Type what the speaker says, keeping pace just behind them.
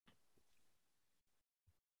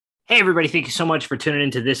Hey, everybody. Thank you so much for tuning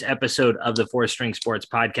into this episode of the Four String Sports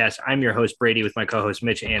Podcast. I'm your host, Brady, with my co-host,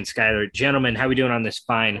 Mitch and Skyler. Gentlemen, how are we doing on this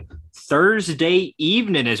fine Thursday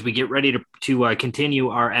evening as we get ready to continue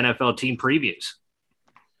our NFL team previews?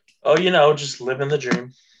 Oh, just living the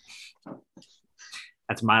dream.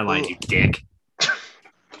 That's my line, you dick.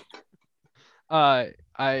 I'm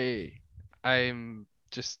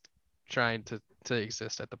just trying to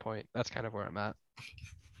exist at the point. That's kind of where I'm at.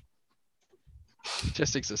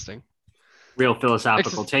 Just existing. Real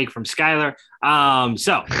philosophical take from Skyler.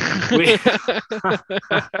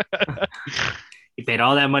 He paid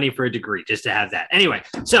all that money for a degree just to have that. Anyway,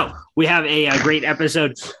 so we have a great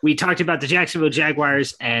episode. We talked about the Jacksonville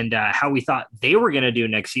Jaguars and how we thought they were going to do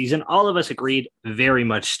next season. All of us agreed, very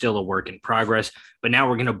much still a work in progress. But now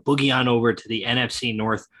we're going to boogie on over to the NFC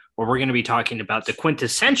North, where we're going to be talking about the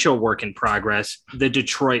quintessential work in progress, the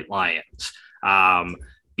Detroit Lions.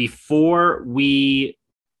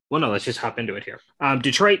 Let's just hop into it here.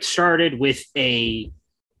 Detroit started with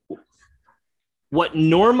what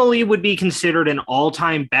normally would be considered an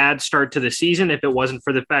all-time bad start to the season if it wasn't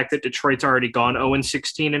for the fact that Detroit's already gone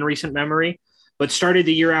 0-16 in recent memory, but started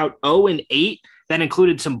the year out 0-8. That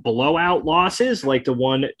included some blowout losses like the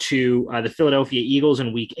one to the Philadelphia Eagles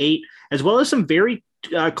in Week 8, as well as some very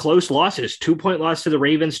close losses. 2-point loss to the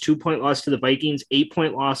Ravens, 2-point loss to the Vikings,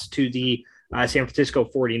 8-point loss to the San Francisco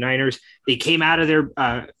 49ers. They came out of their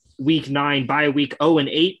Week 9 bye week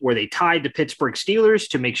 0-8, where they tied the Pittsburgh Steelers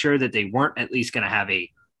to make sure that they weren't at least going to have a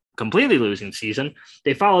completely losing season.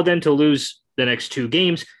 They followed them to lose the next two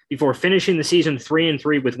games before finishing the season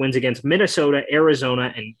 3-3 with wins against Minnesota,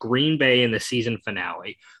 Arizona, and Green Bay in the season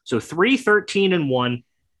finale. So 3-13-1.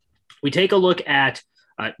 We take a look at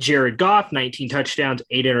Jared Goff, 19 touchdowns,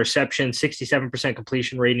 8 interceptions, 67%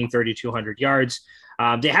 completion rating, 3,200 yards.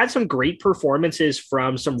 They had some great performances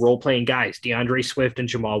from some role-playing guys. DeAndre Swift and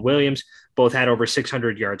Jamal Williams both had over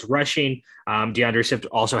 600 yards rushing. DeAndre Swift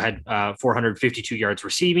also had 452 yards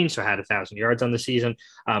receiving, so had 1,000 yards on the season.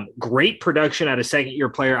 Great production out of second-year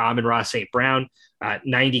player Amon-Ra St. Brown.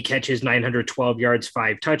 90 catches, 912 yards,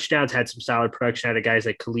 5 touchdowns. Had some solid production out of guys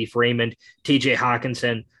like Khalif Raymond, TJ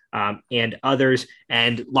Hawkinson, and others,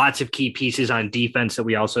 and lots of key pieces on defense that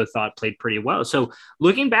we also thought played pretty well. So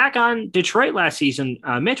looking back on Detroit last season,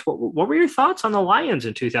 Mitch, what were your thoughts on the Lions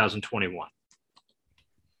in 2021?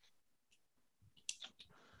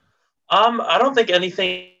 I don't think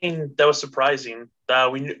anything that was surprising.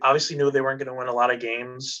 We obviously knew they weren't going to win a lot of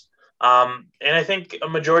games. And I think a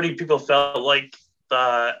majority of people felt like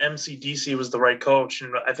the MCDC was the right coach.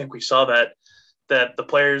 And I think we saw that the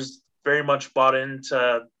players very much bought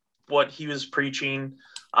into what he was preaching,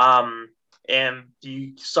 and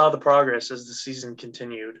you saw the progress as the season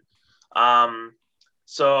continued.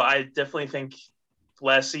 So I definitely think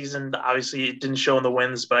last season, obviously it didn't show in the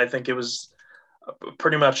wins, but I think it was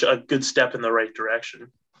pretty much a good step in the right direction.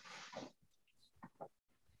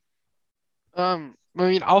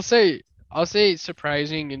 I'll say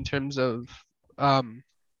surprising in terms of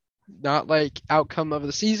not like outcome of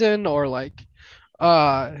the season or like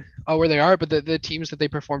where they are, but the teams that they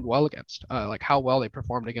performed well against, like how well they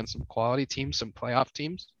performed against some quality teams, some playoff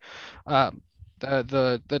teams.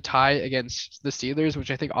 The tie against the Steelers,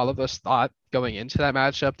 which I think all of us thought going into that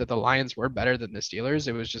matchup that the Lions were better than the Steelers.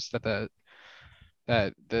 It was just that the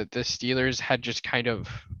Steelers had just kind of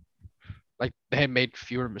like they had made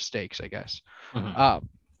fewer mistakes, I guess. Mm-hmm.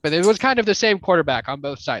 But it was kind of the same quarterback on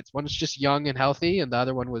both sides. One was just young and healthy, and the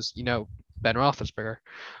other one was, Ben Roethlisberger.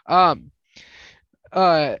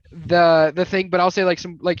 The thing, but I'll say like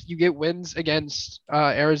you get wins against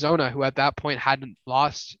Arizona, who at that point hadn't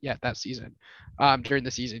lost yet that season. During the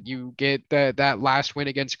season, you get that last win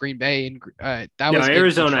against Green Bay, and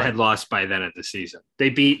Arizona had lost by then at the season. They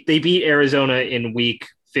beat Arizona in week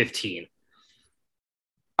 15.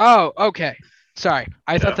 Oh, okay. Sorry,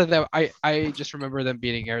 I thought that I just remember them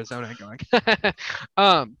beating Arizona and going.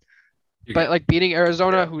 But like beating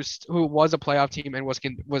Arizona, who was a playoff team and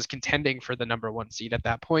was contending for the number 1 seed at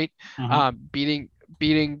that point, beating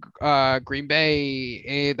Green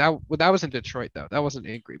Bay, that was in Detroit though. That wasn't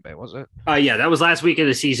in Green Bay, was it? Yeah, that was last week of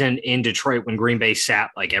the season in Detroit when Green Bay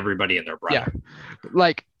sat like everybody and their brother. Yeah,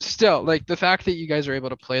 like still like the fact that you guys are able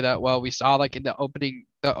to play that well. We saw like in the opening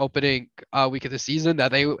week of the season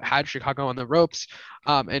that they had Chicago on the ropes,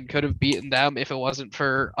 and could have beaten them if it wasn't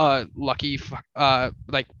for lucky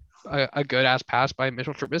a good ass pass by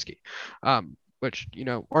Mitchell Trubisky, which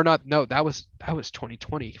or not. No, that was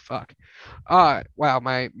 2020. Fuck. Wow.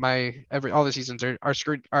 All the seasons are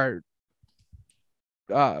screwed.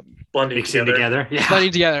 Blending together. Yeah.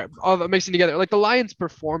 Blending together, all the mixing together. Like the Lions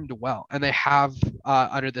performed well, and they have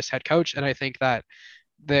under this head coach, and I think that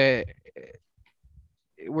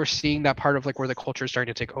we're seeing that part of like where the culture is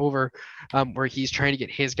starting to take over, where he's trying to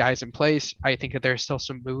get his guys in place. I think that there's still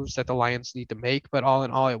some moves that the Lions need to make, but all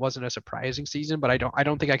in all, it wasn't a surprising season. But I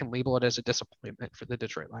don't think I can label it as a disappointment for the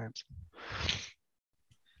Detroit Lions.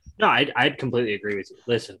 No, I'd completely agree with you.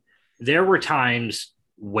 Listen, there were times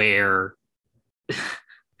where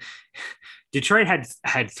Detroit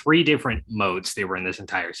had three different modes they were in this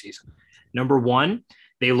entire season. Number one,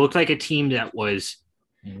 they looked like a team that was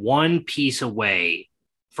one piece away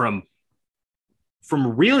from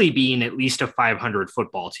really being at least a 500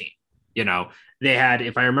 football team. You know, they had,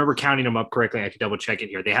 if I remember counting them up correctly, I could double check it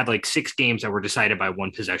here. They had like 6 games that were decided by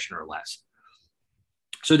one possession or less.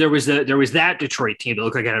 So there was that Detroit team that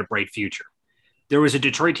looked like it had a bright future. There was a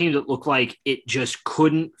Detroit team that looked like it just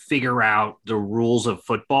couldn't figure out the rules of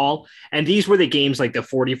football. And these were the games like the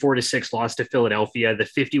 44-6 loss to Philadelphia, the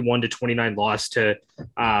 51-29 loss to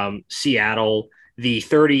Seattle, the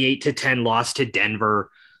 38-10 loss to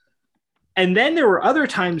Denver. And then there were other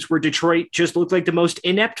times where Detroit just looked like the most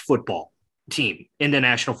inept football team in the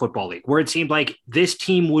National Football League, where it seemed like this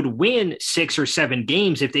team would win 6 or 7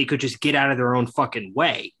 games if they could just get out of their own fucking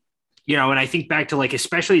way. You know, and I think back to like,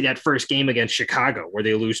 especially that first game against Chicago where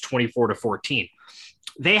they lose 24-14.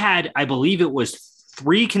 They had, I believe it was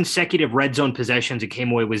 3 consecutive red zone possessions and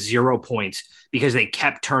came away with 0 points because they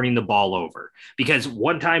kept turning the ball over. Because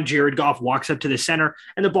one time Jared Goff walks up to the center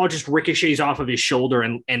and the ball just ricochets off of his shoulder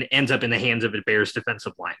and ends up in the hands of a Bears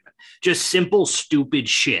defensive lineman. Just simple, stupid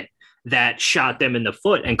shit that shot them in the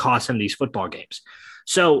foot and cost them these football games.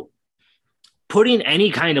 So putting any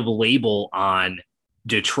kind of label on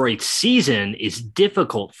Detroit's season is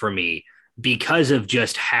difficult for me because of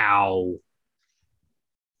just how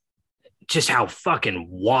fucking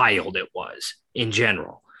wild it was in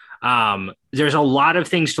general. There's a lot of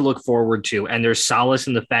things to look forward to, and there's solace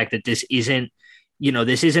in the fact that this isn't the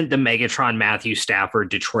Megatron Matthew Stafford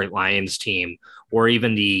Detroit Lions team, or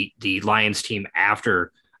even the Lions team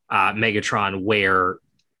after Megatron, where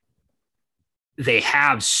they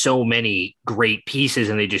have so many great pieces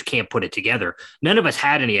and they just can't put it together. None of us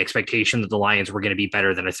had any expectation that the Lions were going to be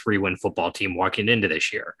better than a 3-win football team walking into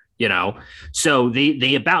this year, you know? So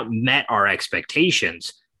they about met our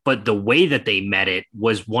expectations, but the way that they met it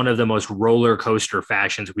was one of the most roller coaster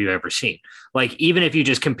fashions we've ever seen. Like, even if you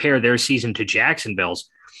just compare their season to Jacksonville's,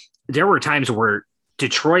 there were times where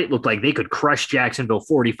Detroit looked like they could crush Jacksonville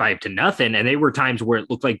 45-0. And there were times where it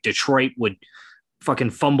looked like Detroit would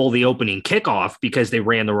fucking fumble the opening kickoff because they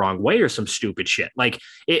ran the wrong way or some stupid shit. Like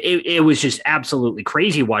it was just absolutely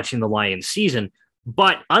crazy watching the Lions season.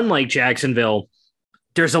 But unlike Jacksonville,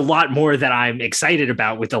 there's a lot more that I'm excited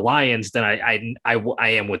about with the Lions than I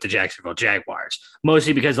am with the Jacksonville Jaguars,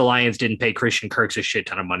 mostly because the Lions didn't pay Christian Kirk a shit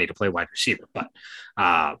ton of money to play wide receiver. But,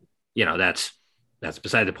 that's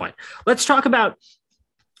beside the point. Let's talk about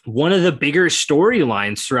one of the bigger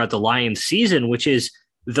storylines throughout the Lions season, which is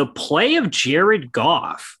the play of Jared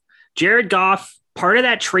Goff. Jared Goff, part of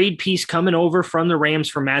that trade piece coming over from the Rams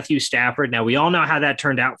for Matthew Stafford. Now, we all know how that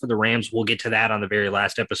turned out for the Rams. We'll get to that on the very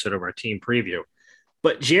last episode of our team preview.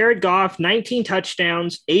 But Jared Goff, 19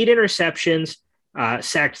 touchdowns, 8 interceptions,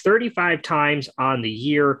 sacked 35 times on the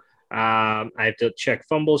year. I have to check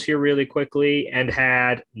fumbles here really quickly, and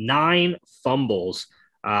had 9 fumbles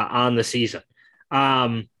on the season.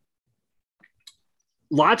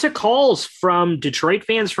 Lots of calls from Detroit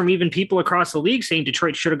fans, from even people across the league, saying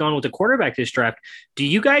Detroit should have gone with a quarterback this draft. Do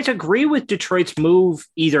you guys agree with Detroit's move,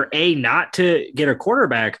 either A, not to get a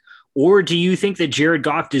quarterback, or do you think that Jared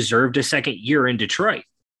Goff deserved a second year in Detroit?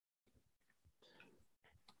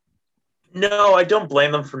 No, I don't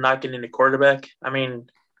blame them for not getting a quarterback. I mean,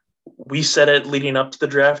 we said it leading up to the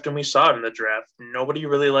draft, and we saw it in the draft. Nobody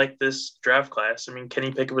really liked this draft class. I mean,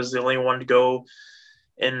 Kenny Pickett was the only one to go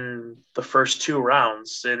in the first 2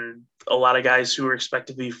 rounds, and a lot of guys who were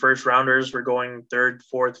expected to be first rounders were going 3rd,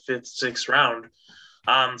 4th, 5th, 6th round.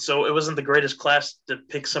 So it wasn't the greatest class to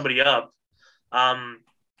pick somebody up.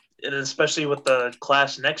 And especially with the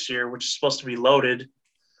class next year, which is supposed to be loaded,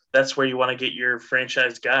 that's where you want to get your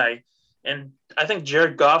franchise guy. And I think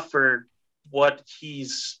Jared Goff, for what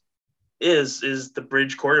is the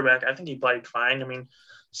bridge quarterback. I think he played fine. I mean,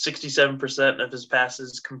 67% of his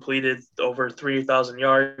passes completed, over 3,000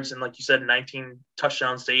 yards, and like you said, 19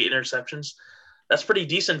 touchdowns to 8 interceptions. That's pretty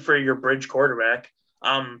decent for your bridge quarterback.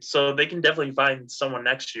 So they can definitely find someone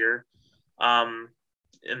next year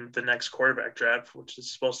in the next quarterback draft, which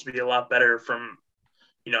is supposed to be a lot better, from,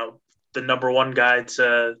 the number 1 guy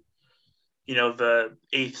to, the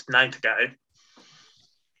 8th, 9th guy.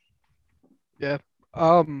 Yeah.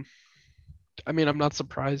 I mean, I'm not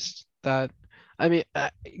surprised that I mean,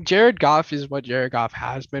 Jared Goff is what Jared Goff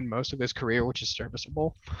has been most of his career, which is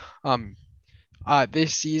serviceable. Um,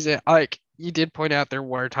 this season, like you did point out, there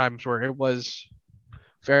were times where it was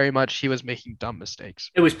very much he was making dumb mistakes.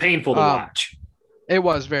 It was painful to watch. It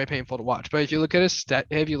was very painful to watch. But if you look at his stat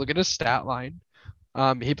line,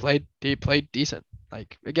 he played decent.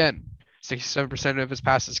 Like again, 67% of his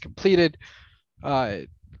passes completed, uh,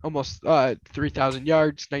 almost 3,000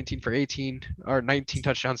 yards, 19 for 18, or 19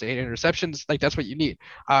 touchdowns, 8 interceptions. Like that's what you need.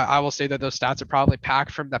 I will say that those stats are probably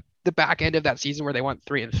packed from the back end of that season where they went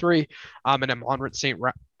 3-3. And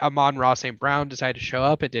Amon-Ra St. Brown decided to show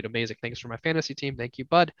up and did amazing things for my fantasy team. Thank you,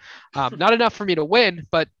 bud. Not enough for me to win,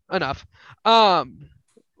 but enough.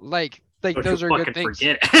 Like Don't those are good things.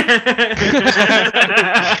 Forget it.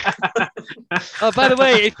 By the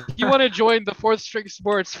way, if you want to join the Fourth String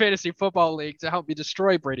Sports Fantasy Football League to help me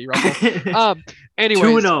destroy Brady Russell,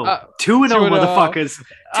 anyways, 2-0, 2-0, motherfuckers.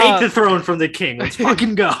 Take the throne from the king. Let's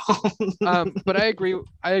fucking go. But I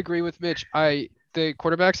agree with Mitch. The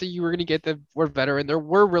quarterbacks that you were going to get that were veteran, there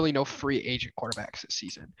were really no free agent quarterbacks this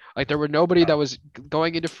season. Like there were nobody that was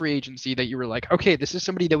going into free agency that you were like, okay, this is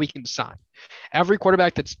somebody that we can sign. Every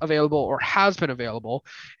quarterback that's available or has been available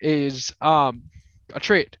is a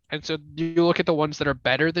trade. And so you look at the ones that are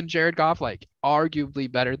better than Jared Goff, like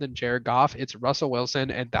arguably better than Jared Goff, it's Russell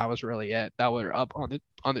Wilson, and that was really it. That were up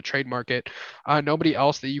on the trade market. Nobody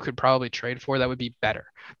else that you could probably trade for that would be better.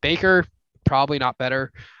 Baker, probably not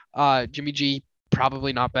better. Jimmy G,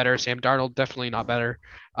 probably not better. Sam Darnold, definitely not better.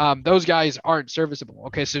 Those guys aren't serviceable.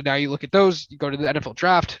 Okay, so now you look at those, you go to the NFL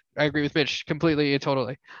draft. I agree with Mitch completely and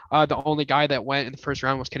totally. The only guy that went in the first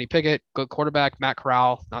round was Kenny Pickett, good quarterback. Matt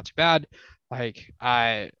Corral, not too bad. Like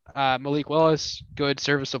Malik Willis, good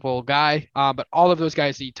serviceable guy. But all of those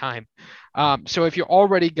guys need time. So if you're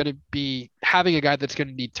already going to be having a guy that's going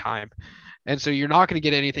to need time, and so you're not going to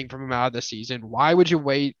get anything from him out of the season, why would you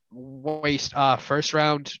waste a first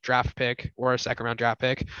round draft pick or a second round draft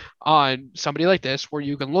pick on somebody like this, where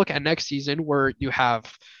you can look at next season where you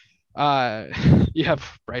have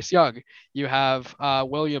Bryce Young, you have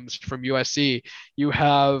Williams from USC, you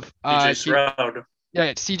have CJ Stroud. Yeah,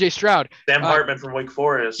 it's CJ Stroud. Sam Hartman from Wake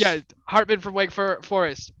Forest. Yeah, Hartman from Wake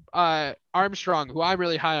Forest. Armstrong, who I'm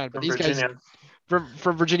really high on, but these Virginia. guys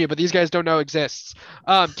from Virginia, but these guys don't know exists.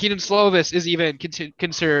 Keenan Slovis is even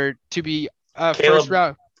considered to be first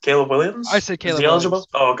round. Caleb Williams? I said Caleb Is he Williams. eligible?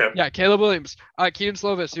 Oh, okay. Yeah, Caleb Williams. Keenan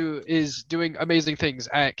Slovis, who is doing amazing things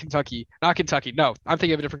at Kentucky. Not Kentucky. No, I'm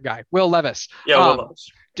thinking of a different guy. Will Levis. Yeah, Will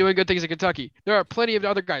Levis. Doing good things at Kentucky. There are plenty of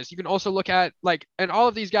other guys. You can also look at, and all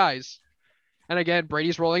of these guys, and again,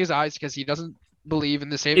 Brady's rolling his eyes because he doesn't believe in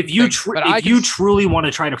the same If you truly want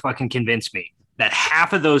to try to fucking convince me that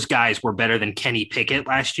half of those guys were better than Kenny Pickett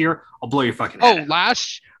last year, I'll blow your fucking head.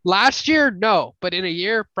 Last year, no, but in a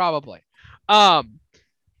year, probably. But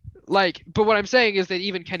what I'm saying is that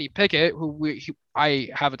even Kenny Pickett, who I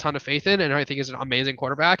have a ton of faith in, and I think is an amazing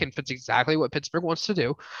quarterback and fits exactly what Pittsburgh wants to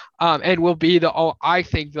do, and will be the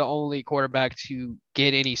only quarterback to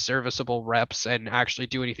get any serviceable reps and actually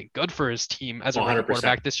do anything good for his team as a rookie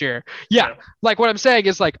quarterback this year. Yeah, like what I'm saying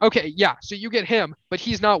is okay, yeah, so you get him, but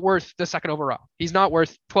he's not worth the second overall. He's not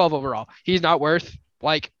worth 12 overall. He's not worth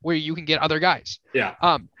where you can get other guys. Yeah.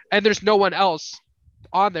 And there's no one else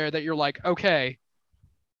on there that you're like, okay.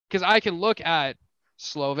 Because I can look at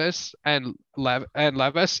Slovis and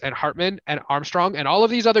Levis and Hartman and Armstrong and all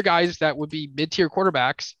of these other guys that would be mid-tier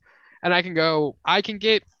quarterbacks, and I can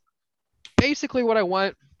get basically what I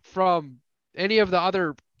want from any of the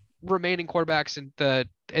other remaining quarterbacks in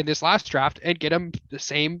this last draft and get them the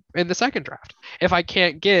same in the second draft. If I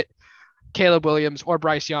can't get Caleb Williams or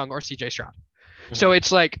Bryce Young or CJ Stroud. Mm-hmm. So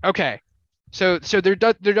it's okay. So there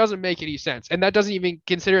doesn't make any sense, and that doesn't even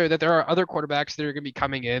consider that there are other quarterbacks that are going to be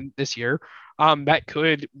coming in this year, that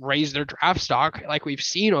could raise their draft stock, like we've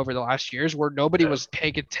seen over the last years, where nobody was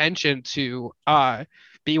paying attention to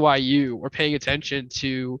BYU or paying attention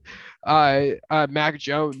to Mac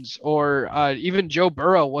Jones or even Joe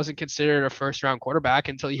Burrow wasn't considered a first round quarterback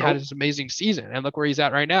until he had his amazing season, and look where he's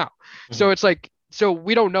at right now. Mm-hmm. So it's So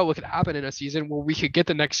we don't know what could happen in a season where we could get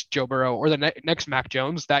the next Joe Burrow or the next Mac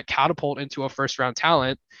Jones that catapult into a first-round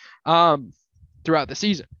talent throughout the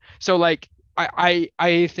season. So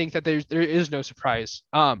I think that there is no surprise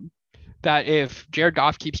that if Jared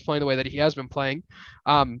Goff keeps playing the way that he has been playing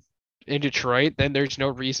in Detroit, then there's no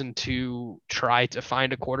reason to try to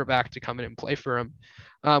find a quarterback to come in and play for him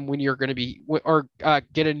when you're going to be or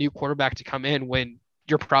get a new quarterback to come in when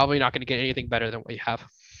you're probably not going to get anything better than what you have.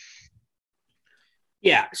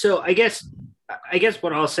 Yeah, so I guess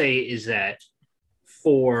what I'll say is that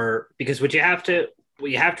because what you have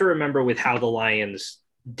to remember with how the Lions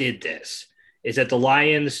did this is that the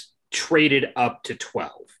Lions traded up to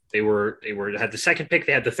 12. They had the second pick.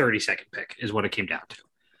 They had the 32nd pick is what it came down to.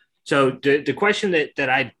 So the question that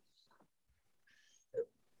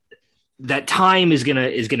time is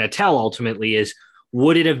gonna tell ultimately is,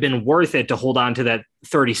 would it have been worth it to hold on to that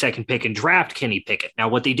 32nd pick and draft Kenny Pickett? Now,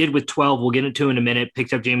 what they did with 12, we'll get into in a minute,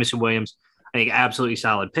 picked up Jameson Williams. I think absolutely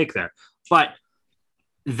solid pick there. But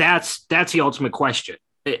that's the ultimate question.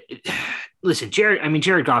 Listen,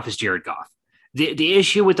 Jared Goff is Jared Goff. The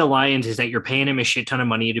issue with the Lions is that you're paying him a shit ton of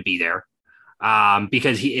money to be there,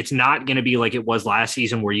 because it's not going to be like it was last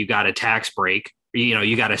season where you got a tax break.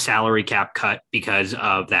 You got a salary cap cut because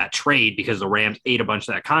of that trade, because the Rams ate a bunch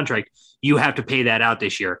of that contract. You have to pay that out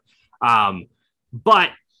this year. But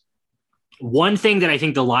one thing that I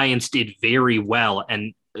think the Lions did very well,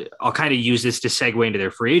 and I'll kind of use this to segue into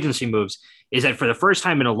their free agency moves, is that for the first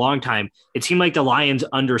time in a long time, it seemed like the Lions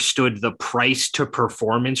understood the price to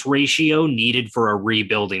performance ratio needed for a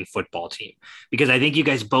rebuilding football team. Because I think you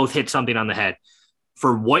guys both hit something on the head.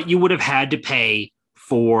 For what you would have had to pay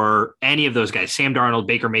for any of those guys, Sam Darnold,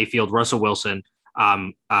 Baker Mayfield, Russell Wilson,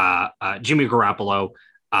 Jimmy Garoppolo,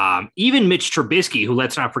 even Mitch Trubisky, who,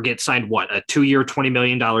 let's not forget, signed a 2-year, $20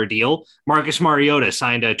 million deal. Marcus Mariota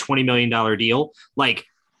signed a $20 million deal. Like,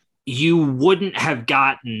 you wouldn't have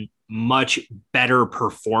gotten much better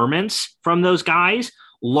performance from those guys,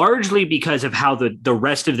 largely because of how the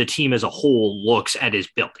rest of the team as a whole looks and is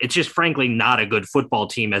built. It's just frankly not a good football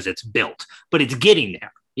team as it's built, but it's getting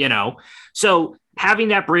there, So having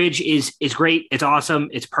that bridge is great. It's awesome.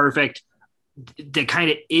 It's perfect. The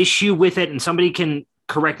kind of issue with it, and somebody can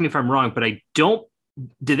correct me if I'm wrong, but do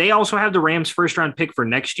they also have the Rams first round pick for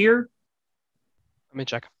next year? Let me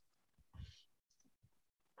check.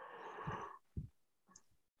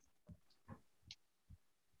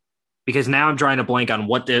 Because now I'm drawing a blank on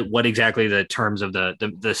what exactly the terms of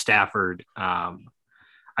the Stafford.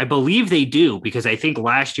 I believe they do, because I think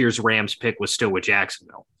last year's Rams pick was still with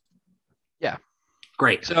Jacksonville. Yeah.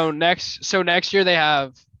 Great. So next year they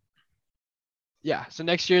have. Yeah. So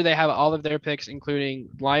next year they have all of their picks, including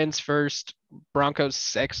Lions first, Broncos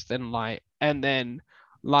sixth, and then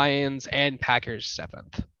Lions and Packers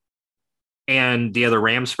seventh. And the other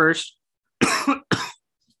Rams first?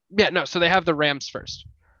 Yeah. No. So they have the Rams first.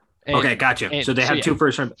 Okay, gotcha. So they have two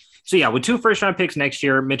first round. So yeah, with 2 first round picks next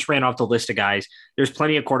year, Mitch ran off the list of guys. There's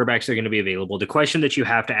plenty of quarterbacks that are going to be available. The question that you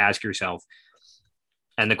have to ask yourself,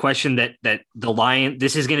 and the question that the Lions,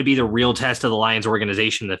 this is going to be the real test of the Lions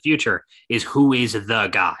organization in the future, is who is the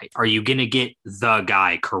guy? Are you going to get the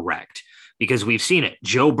guy correct? Because we've seen it.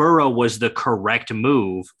 Joe Burrow was the correct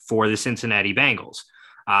move for the Cincinnati Bengals.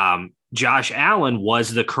 Josh Allen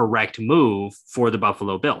was the correct move for the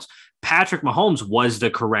Buffalo Bills. Patrick Mahomes was the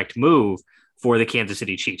correct move for the Kansas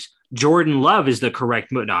City Chiefs. Jordan Love is the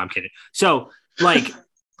correct move. No, I'm kidding. So like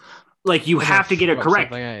you have to get it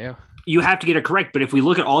correct. You have to get it correct. But if we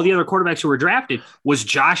look at all the other quarterbacks who were drafted, was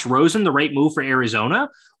Josh Rosen the right move for Arizona?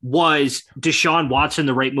 Was Deshaun Watson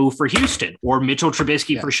the right move for Houston, or Mitchell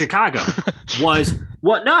Trubisky for Chicago? Was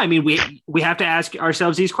what? No, I mean, we have to ask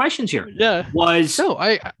ourselves these questions here. Yeah. Was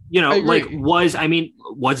I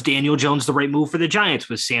was Daniel Jones the right move for the Giants?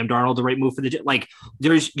 Was Sam Darnold the right move for the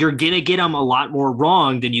you're gonna get them a lot more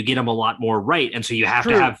wrong than you get them a lot more right, and so you have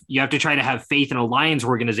to try to have faith in a Lions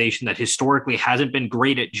organization that historically hasn't been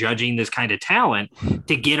great at judging this kind of talent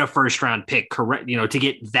to get a first round pick correct. To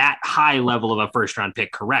get that high level of a first round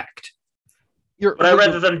pick correct. But I'd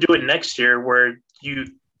rather them do it next year where you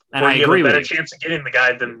have a better chance of getting the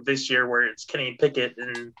guy than this year where it's Kenny Pickett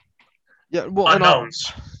and unknowns.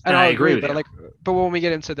 And I agree with that. But when we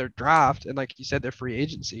get into their draft and like you said, their free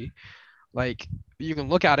agency, like you can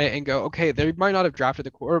look at it and go, okay, they might not have drafted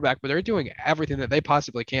the quarterback, but they're doing everything that they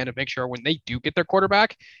possibly can to make sure when they do get their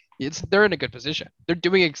quarterback, they're in a good position. They're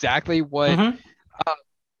doing exactly what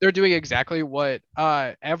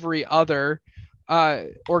every other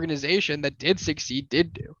organization that did succeed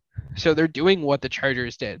did do. So they're doing what the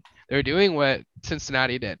Chargers did. They're doing what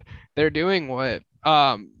Cincinnati did. They're doing what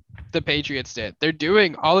the Patriots did. They're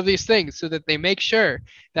doing all of these things so that they make sure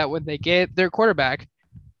that when they get their quarterback,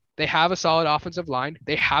 they have a solid offensive line.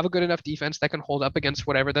 They have a good enough defense that can hold up against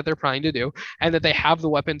whatever that they're trying to do, and that they have the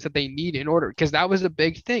weapons that they need in order. Because that was a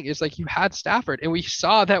big thing. It's like you had Stafford, and we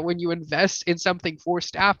saw that when you invest in something for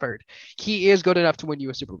Stafford, he is good enough to win you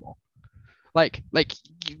a Super Bowl. Like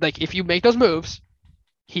if you make those moves,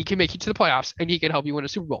 he can make you to the playoffs and he can help you win a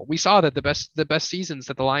Super Bowl. We saw that the best seasons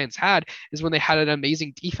that the Lions had is when they had an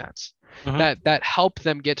amazing defense that helped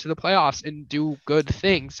them get to the playoffs and do good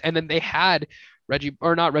things. And then they had Reggie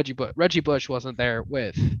Bush wasn't there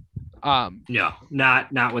with no,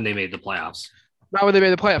 not when they made the playoffs. Not when they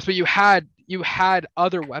made the playoffs, but you had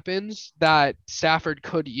other weapons that Stafford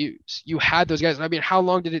could use. You had those guys. I mean, how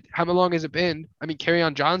long has it been? I mean,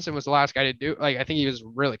 Kerryon Johnson was the last guy to do, like, I think he was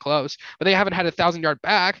really close, but they haven't had a 1,000-yard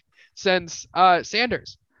back since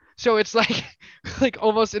Sanders. So it's like like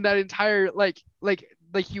almost in that entire like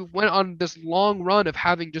you went on this long run of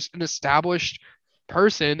having just an established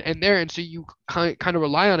person and so you kind of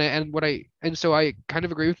rely on it. And so I kind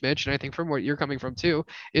of agree with Mitch, and I think from where you're coming from too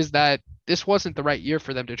is that this wasn't the right year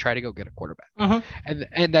for them to try to go get a quarterback.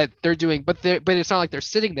 And that they're doing, but it's not like they're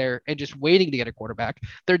sitting there and just waiting to get a quarterback.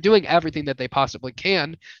 They're doing everything that they possibly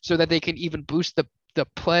can so that they can even boost the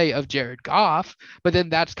play of Jared Goff. But then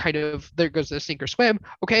that's kind of, there goes the sink or swim.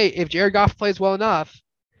 Okay, if Jared Goff plays well enough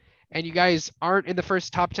and you guys aren't in the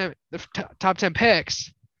first top 10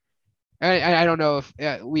 picks, I don't know if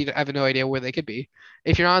we have no idea where they could be.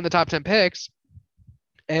 If you're not in the top 10 picks,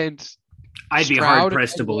 and I'd be hard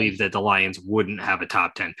pressed to believe that the Lions wouldn't have a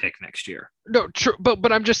top 10 pick next year. No, true,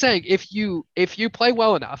 but I'm just saying, if you play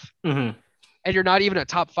well enough, Mm-hmm. and you're not even a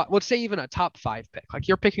top 5, let's say even a top 5 pick, like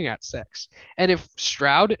you're picking at 6, and if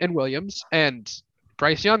Stroud and Williams and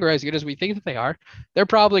Bryce Young are as good as we think that they are, they're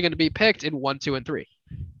probably going to be picked in 1, 2, and 3,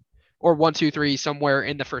 or 1, 2, 3 somewhere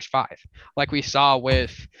in the first 5, like we saw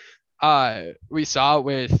with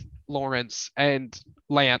Lawrence and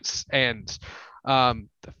Lance and the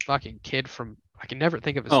fucking kid from, I can never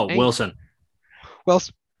think of his name. Wilson.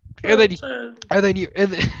 Wilson. And then you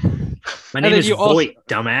my name is Voight,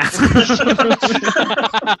 dumbass.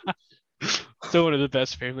 Still one of the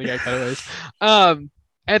best Family Guy cutaways. And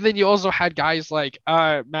then you also had guys like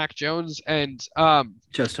Mac Jones and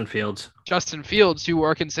Justin Fields, who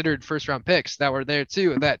were considered first round picks that were there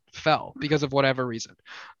too, that fell because of whatever reason.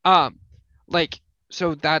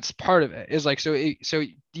 So that's part of it, is like, so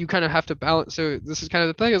you kind of have to balance. So this is kind of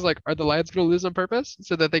the thing, is like, are the Lions going to lose on purpose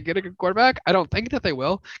so that they get a good quarterback? I don't think that they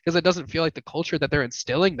will, because it doesn't feel like the culture that they're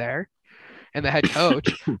instilling there and the head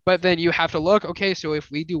coach. But then you have to look, okay, so if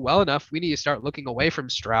we do well enough, we need to start looking away from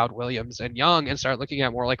Stroud, Williams, and Young and start looking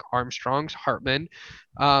at more like Armstrongs, Hartman,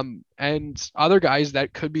 and other guys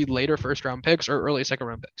that could be later first round picks or early second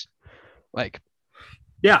round picks. Like,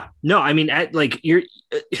 yeah, no, I mean,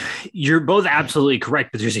 you're both absolutely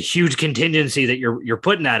correct, but there's a huge contingency that you're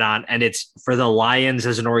putting that on, and it's for the Lions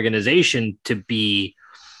as an organization to be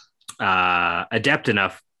adept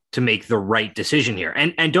enough to make the right decision here.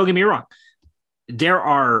 And don't get me wrong, there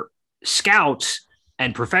are scouts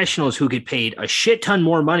and professionals who get paid a shit ton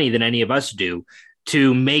more money than any of us do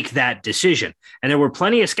to make that decision. And there were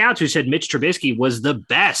plenty of scouts who said Mitch Trubisky was the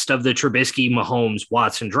best of the Trubisky, Mahomes,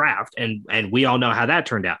 Watson draft. And we all know how that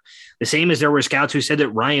turned out. The same as there were scouts who said that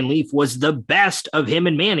Ryan Leaf was the best of him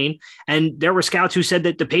and Manning. And there were scouts who said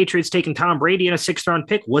that the Patriots taking Tom Brady in a 6th round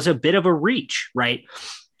pick was a bit of a reach, right?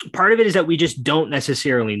 Part of it is that we just don't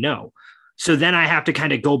necessarily know. So then I have to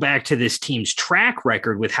kind of go back to this team's track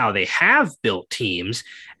record with how they have built teams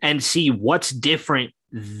and see what's different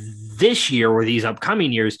this year or these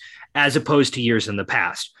upcoming years as opposed to years in the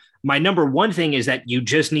past. My number one thing is that you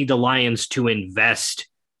just need the Lions to invest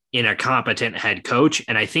in a competent head coach.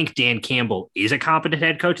 And I think Dan Campbell is a competent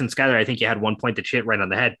head coach. And Skyler, I think you had one point that hit right on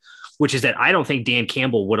the head, which is that I don't think Dan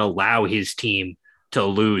Campbell would allow his team to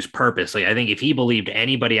lose purposely. I think if he believed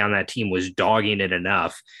anybody on that team was dogging it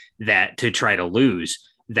enough that to try to lose,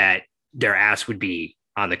 that their ass would be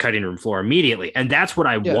on the cutting room floor immediately. And that's what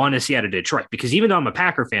I want to see out of Detroit, because even though I'm a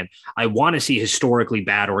Packer fan, I want to see historically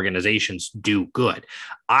bad organizations do good.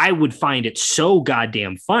 I would find it so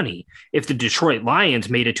goddamn funny if the Detroit Lions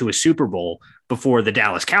made it to a Super Bowl before the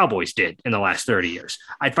Dallas Cowboys did in the last 30 years.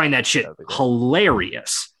 I'd find that shit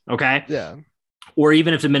hilarious. Okay. Yeah. Or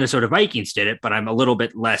even if the Minnesota Vikings did it, but I'm a little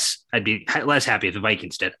bit less, I'd be less happy if the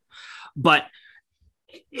Vikings did it. But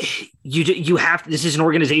you have, this is an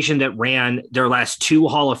organization that ran their last 2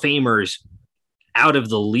 Hall of Famers out of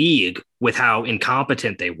the league with how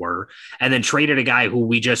incompetent they were, and then traded a guy who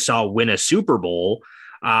we just saw win a Super Bowl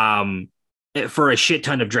for a shit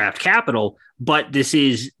ton of draft capital. But this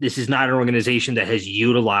is not an organization that has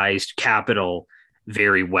utilized capital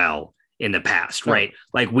very well in the past, right?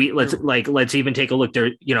 Like let's even take a look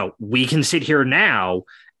there. You know, we can sit here now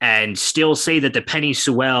and still say that the Penny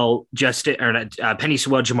Sewell,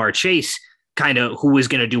 Jamar Chase, kind of who is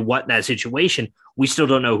going to do what in that situation. We still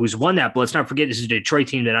don't know who's won that, but let's not forget this is a Detroit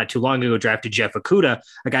team that not too long ago drafted Jeff Okudah,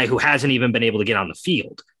 a guy who hasn't even been able to get on the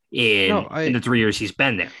field in the 3 years he's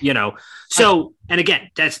been there, you know? So, and again,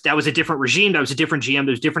 that was a different regime. That was a different GM.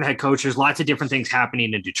 There's different head coaches, lots of different things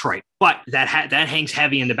happening in Detroit, but that hangs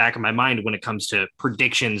heavy in the back of my mind when it comes to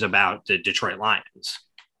predictions about the Detroit Lions.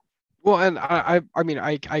 Well, and I mean,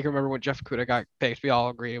 I can remember when Jeff Okudah got picked, we all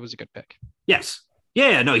agreed it was a good pick. Yes.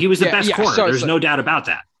 Yeah, no, he was the best corner. So There's no doubt about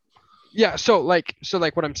that. Yeah, so what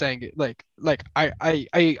I'm saying, I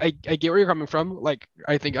get where you're coming from. Like,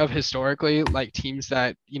 I think of historically, like teams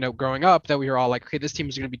that, growing up that we were all like, okay, this team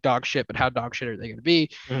is going to be dog shit, but how dog shit are they going to be?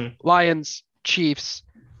 Mhm. Lions, Chiefs,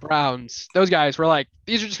 Browns, those guys were like,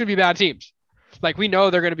 these are just going to be bad teams. Like, we know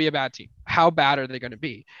they're going to be a bad team. How bad are they going to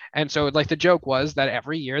be? And so, like, the joke was that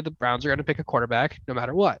every year the Browns are going to pick a quarterback no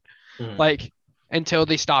matter what. Mhm. Like, until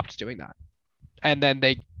they stopped doing that. And then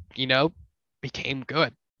they, became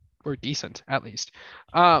good or decent at least.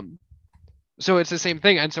 So it's the same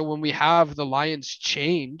thing. And so when we have the Lions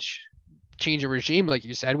change a regime, like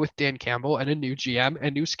you said, with Dan Campbell and a new GM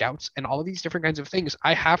and new scouts and all of these different kinds of things,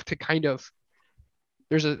 I have to kind of,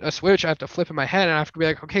 there's a switch I have to flip in my head, and I have to be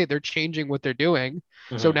like, okay, they're changing what they're doing.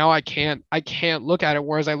 So Mhm. now I can't look at it.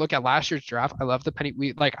 Whereas I look at last year's draft, I love the penny.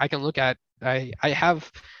 I can look at, I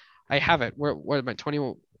have it. Where am I?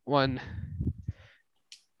 21.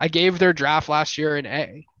 I gave their draft last year an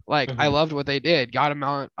A. Like, I Mhm. loved what they did. Got him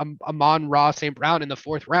on Amon-Ra St. Brown in the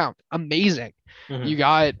 4th round. Amazing. Mhm. You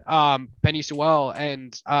got Penny Sewell,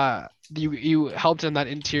 and you helped in that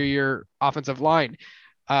interior offensive line.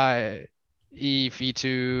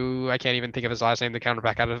 Efitu, I can't even think of his last name, the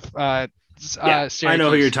counterback out of Yeah, I know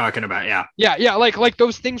who you're Syracuse. talking about. Yeah. Yeah, like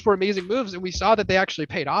those things were amazing moves, and we saw that they actually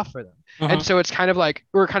paid off for them. And Mhm. so it's kind of like,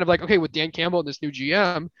 we're kind of like, okay, with Dan Campbell and this new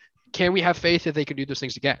GM, can we have faith that they can do those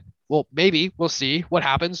things again? Well, maybe. We'll see what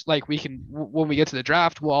happens. Like, when we get to the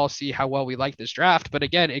draft, we'll all see how well we like this draft. But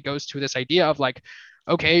again, it goes to this idea of like,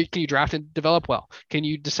 okay, can you draft and develop well? Can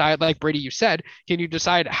you decide, like Brady, you said, can you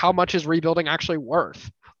decide how much is rebuilding actually worth?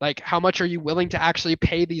 Like, how much are you willing to actually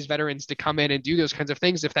pay these veterans to come in and do those kinds of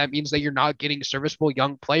things if that means that you're not getting serviceable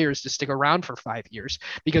young players to stick around for 5 years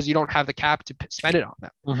because you don't have the cap to spend it on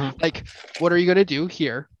them? Mhm. Like, what are you going to do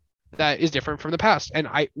here that is different from the past? And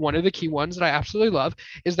one of the key ones that I absolutely love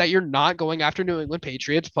is that you're not going after New England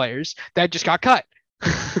Patriots players that just got cut.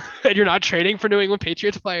 And you're not trading for New England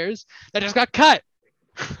Patriots players that just got cut.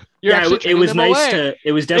 You're actually it trading was them nice away.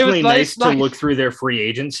 it was definitely nice to like, look through their free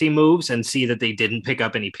agency moves and see that they didn't pick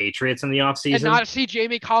up any Patriots in the and offseason. not see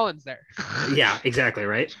Jamie Collins there. Yeah, exactly,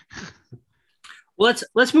 right. Well,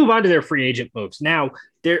 let's move on to their free agent moves. Now,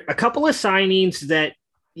 there are a couple of signings that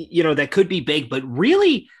that could be big, but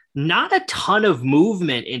really not a ton of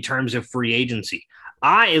movement in terms of free agency.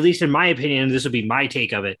 At least in my opinion, this will be my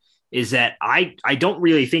take of it, is that I don't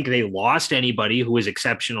really think they lost anybody who was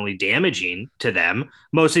exceptionally damaging to them,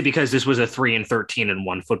 mostly because this was a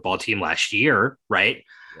 3-13-1 football team last year, right?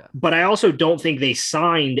 Yeah. But I also don't think they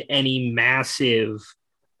signed any massive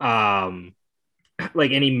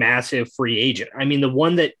any massive free agent. I mean, the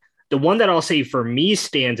one that I'll say for me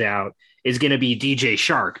stands out is going to be DJ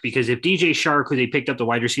Shark, because if DJ Shark, who they picked up, the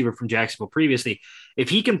wide receiver from Jacksonville previously, if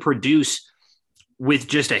he can produce with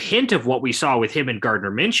just a hint of what we saw with him and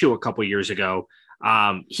Gardner Minshew a couple years ago,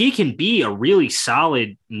 he can be a really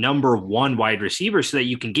solid number one wide receiver, so that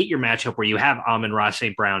you can get your matchup where you have Amon-Ra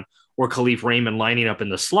St. Brown or Khalif Raymond lining up in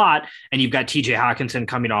the slot, and you've got TJ Hawkinson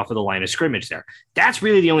coming off of the line of scrimmage there. That's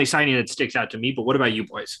really the only signing that sticks out to me. But what about you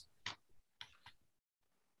boys?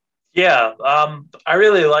 Yeah, I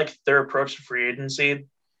really like their approach to free agency.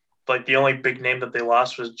 Like, the only big name that they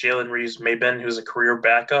lost was Jalen Reeves-Maybin, who's a career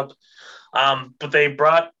backup. But they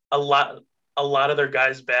brought a lot of their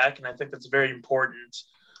guys back, and I think that's very important.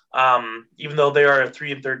 Even though they are a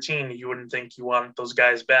 3-13, you wouldn't think you want those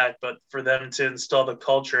guys back, but for them to install the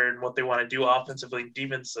culture and what they want to do offensively and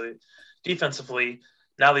defensively,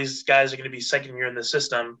 now these guys are going to be second year in the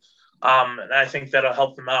system. And I think that'll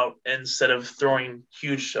help them out instead of throwing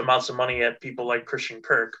huge amounts of money at people like Christian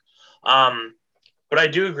Kirk. But I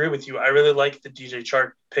do agree with you. I really like the DJ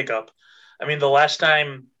Chark pickup. I mean, the last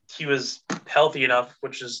time he was healthy enough,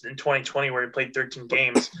 which is in 2020, where he played 13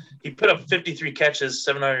 games, he put up 53 catches,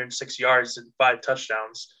 706 yards, and 5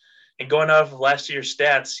 touchdowns. And going off of last year's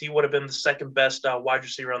stats, he would have been the second best wide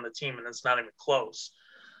receiver on the team, and it's not even close.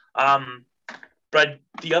 But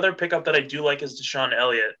the other pickup that I do like is Deshaun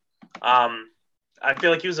Elliott. I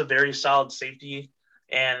feel like he was a very solid safety,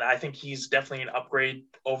 and I think he's definitely an upgrade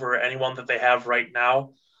over anyone that they have right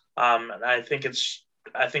now. And I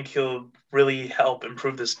think he'll really help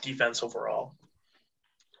improve this defense overall.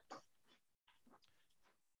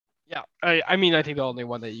 Yeah, I mean, I think the only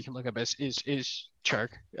one that you can look up is Chark,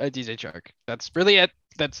 DJ Chark. That's really it.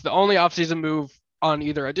 That's the only offseason move on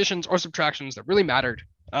either additions or subtractions that really mattered,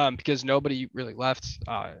 because nobody really left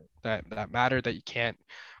that mattered that you can't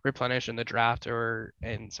replenish in the draft or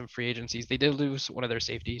in some free agencies. They did lose one of their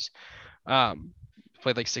safeties,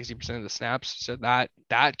 played like 60% of the snaps, so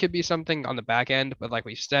that could be something on the back end. But like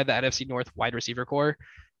we said, the NFC North wide receiver core,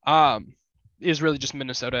 is really just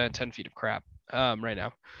Minnesota and 10 feet of crap right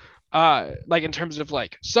now. Like in terms of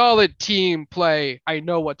like solid team play, I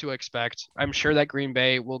know what to expect. I'm sure that Green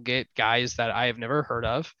Bay will get guys that I have never heard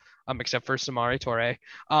of, except for Samori Torre,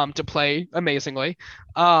 to play amazingly.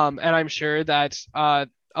 And I'm sure that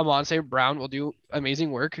Amon-Ra Brown will do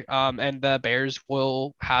amazing work. And the Bears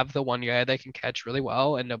will have the one guy that can catch really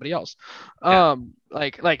well and nobody else. Yeah.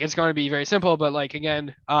 Like it's going to be very simple, but like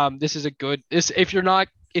again, this is a good this if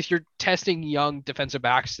you're testing young defensive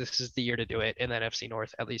backs, this is the year to do it in the NFC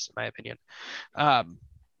North, at least in my opinion.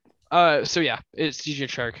 So yeah, it's DJ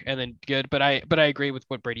Chark and then good, but I agree with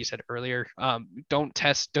what Brady said earlier. Don't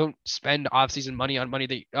spend offseason money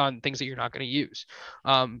on things that you're not going to use.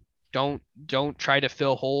 Don't try to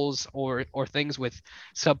fill holes or things with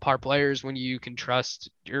subpar players when you can trust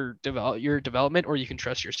your development, or you can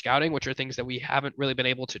trust your scouting, which are things that we haven't really been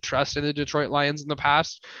able to trust in the Detroit Lions in the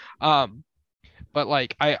past. But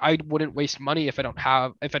like I wouldn't waste money if I don't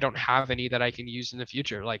have any that I can use in the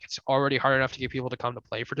future. Like it's already hard enough to get people to come to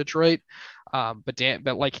play for Detroit. But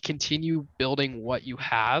like continue building what you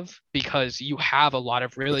have, because you have a lot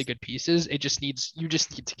of really good pieces. You just need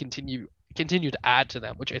to continue to add to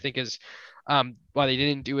them, which I think is why they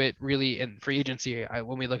didn't do it really in free agency.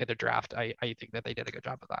 When we look at the draft, I think that they did a good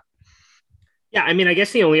job of that. Yeah, I mean, I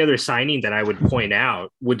guess the only other signing that I would point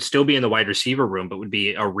out would still be in the wide receiver room, but would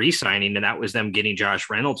be a re-signing, and that was them getting Josh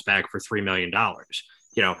Reynolds back for $3 million.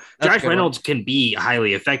 You know, That's Josh Reynolds can be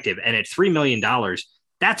highly effective, and at $3 million,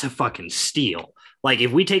 that's a fucking steal. Like,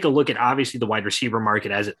 if we take a look at, obviously, the wide receiver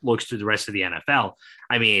market as it looks through the rest of the NFL,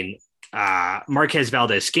 I mean, Marquez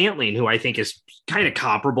Valdes-Scantling, who I think is kind of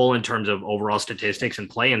comparable in terms of overall statistics and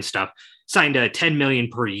play and stuff, signed a $10 million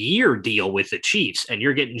per year deal with the Chiefs, and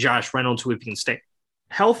you're getting Josh Reynolds, who, if he can stay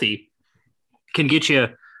healthy, can get you,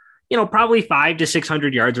 probably 500 to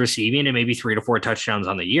 600 yards receiving and maybe 3 to 4 touchdowns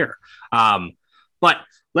on the year. But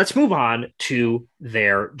let's move on to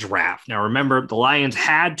their draft. Now, remember, the Lions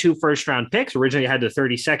had 2 first-round picks. Originally had the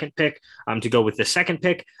 32nd pick to go with the second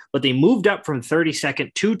pick, but they moved up from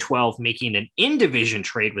 32nd to 12, making an in-division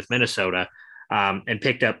trade with Minnesota, and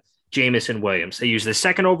picked up Jameson Williams. They used the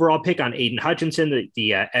second overall pick on Aiden Hutchinson,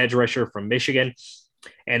 the edge rusher from Michigan.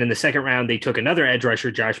 And in the second round, they took another edge rusher,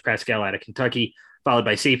 Josh Pascal, out of Kentucky, followed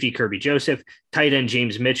by safety Kirby Joseph, tight end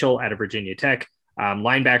James Mitchell out of Virginia Tech,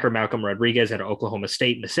 linebacker Malcolm Rodriguez out of Oklahoma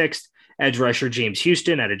State in the 6th, edge rusher James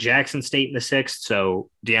Houston out of Jackson State in the 6th. So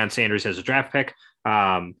Deion Sanders has a draft pick.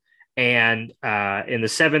 And in the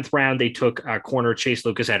 7th round, they took corner Chase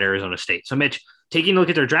Lucas at Arizona State. So, Mitch, taking a look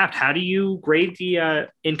at their draft, how do you grade the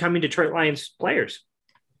incoming Detroit Lions players?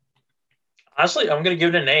 Honestly, I'm going to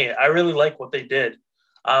give it an A. I really like what they did.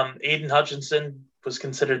 Aiden Hutchinson was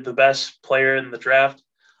considered the best player in the draft.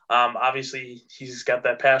 Obviously, he's got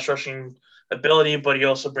that pass rushing ability, but he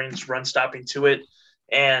also brings run stopping to it.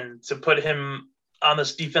 And to put him on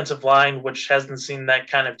this defensive line, which hasn't seen that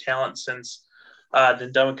kind of talent since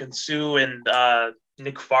Ndamukong Suh and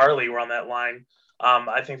Nick Farley were on that line,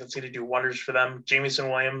 I think that's going to do wonders for them. Jameson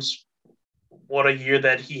Williams, what a year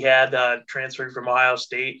that he had transferring from Ohio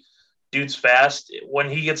State. Dude's fast. When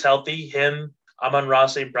he gets healthy, him, Amon-Ra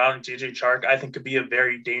St. Brown, and DJ Chark, I think could be a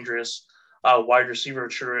very dangerous wide receiver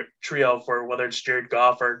trio for whether it's Jared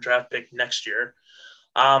Goff or draft pick next year.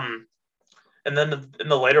 And then in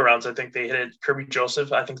the later rounds, I think they hit it. Kirby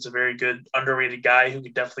Joseph, I think it's a very good, underrated guy who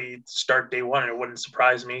could definitely start day one, and it wouldn't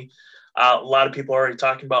surprise me. A lot of people are already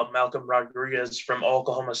talking about Malcolm Rodriguez from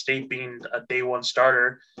Oklahoma State being a day one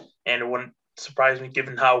starter, and it wouldn't surprise me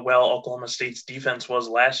given how well Oklahoma State's defense was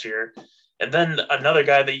last year. And then another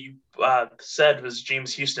guy that you said was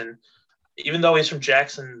James Houston. Even though he's from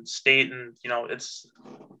Jackson State and, it's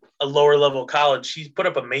a lower level college, he put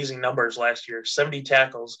up amazing numbers last year. 70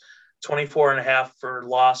 tackles, 24.5 for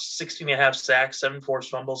loss, 16.5 sacks, 7 forced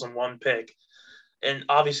fumbles, and 1 pick. And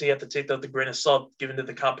obviously you have to take that with a grain of salt given to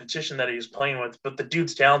the competition that he was playing with. But the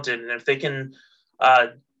dude's talented, and if they can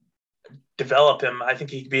develop him, I think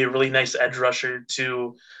he could be a really nice edge rusher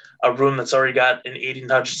to a room that's already got an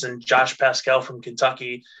Aiden Hutchinson, Josh Pascal from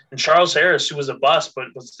Kentucky, and Charles Harris, who was a bust but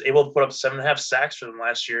was able to put up 7.5 sacks for them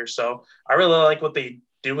last year. So I really like what they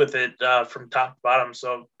do with it from top to bottom.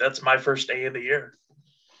 So that's my first A of the year.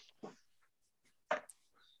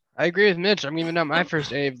 I agree with Mitch. I'm giving up my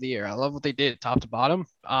first A of the year. I love what they did top to bottom.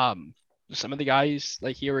 Some of the guys,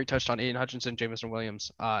 like he already touched on, Aiden Hutchinson, Jameson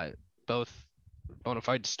Williams, both bona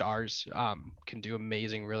fide stars, can do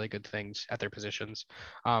amazing, really good things at their positions.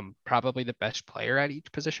 Probably the best player at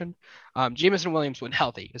each position. Jameson Williams, when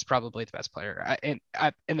healthy, is probably the best player in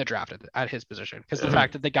the draft at his position, because the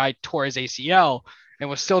fact that the guy tore his ACL and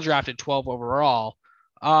was still drafted 12 overall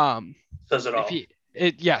says it all.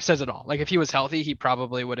 says it all. Like if he was healthy, he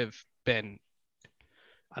probably would have been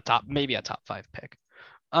maybe a top 5 pick.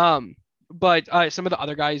 But some of the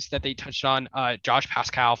other guys that they touched on, Josh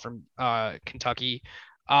Pascal from Kentucky,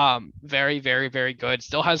 very, very, very good.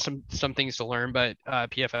 Still has some things to learn, but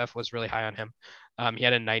PFF was really high on him. He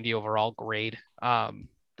had a 90 overall grade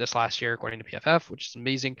this last year, according to PFF, which is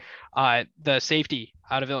amazing. The safety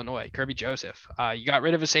out of Illinois, Kirby Joseph. You got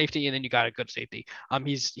rid of a safety, and then you got a good safety.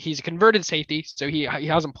 He's a converted safety, so he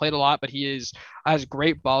hasn't played a lot, but he has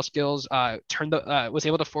great ball skills. Was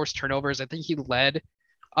able to force turnovers. I think he led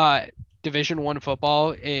Division One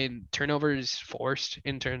football in turnovers forced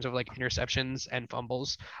in terms of like interceptions and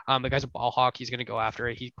fumbles. The guy's a ball hawk. He's going to go after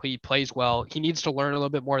it. He plays well. He needs to learn a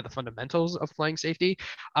little bit more of the fundamentals of playing safety.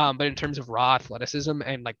 But in terms of raw athleticism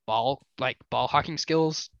and like ball hawking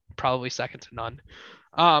skills, probably second to none.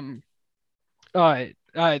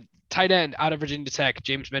 Tight end out of Virginia Tech,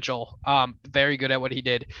 James Mitchell, very good at what he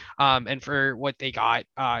did. And for what they got,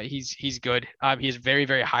 he's good. He has very,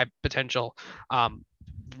 very high potential.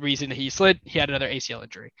 Reason he slid, he had another ACL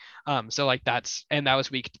injury. So like that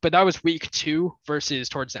was week 2 versus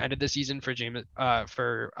towards the end of the season for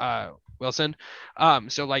Wilson.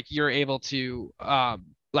 So like you're able to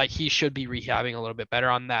like he should be rehabbing a little bit better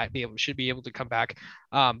on that. Should be able to come back.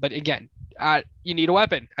 But again, you need a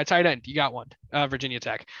weapon at tight end. You got one, Virginia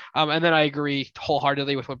Tech. And then I agree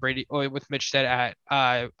wholeheartedly with what Mitch said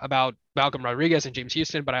about Malcolm Rodriguez and James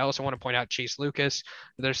Houston. But I also want to point out Chase Lucas,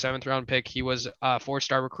 their 7th round pick. He was a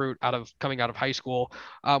 4-star recruit coming out of high school.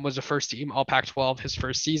 Was a first team All Pac-12 his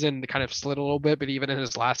first season. Kind of slid a little bit, but even in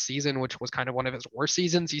his last season, which was kind of one of his worst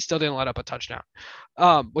seasons, he still didn't let up a touchdown,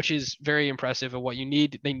 which is very impressive of what you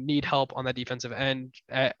need. They need help on the defensive end,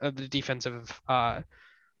 of the defensive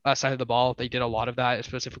side of the ball. They did a lot of that,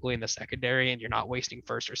 specifically in the secondary, and you're not wasting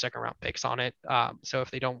 1st or 2nd round picks on it. So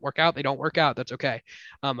if they don't work out, they don't work out. That's okay.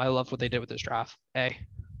 I love what they did with this draft.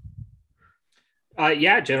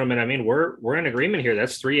 Yeah, gentlemen. I mean, we're in agreement here.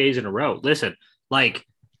 That's 3 A's in a row. Listen, like,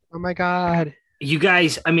 oh my God, you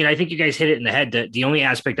guys. I mean, I think you guys hit it in the head. The only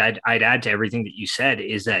aspect I'd add to everything that you said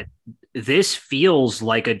is that this feels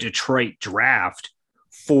like a Detroit draft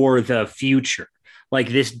for the future. Like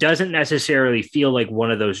this doesn't necessarily feel like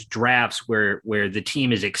one of those drafts where the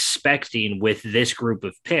team is expecting with this group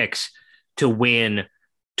of picks to win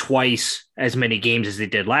twice as many games as they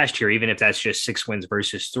did last year, even if that's just 6 wins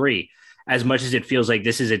versus 3. As much as it feels like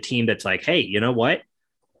this is a team that's like, hey, you know what?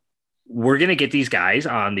 We're going to get these guys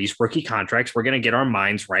on these rookie contracts. We're going to get our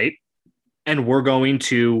minds right. And we're going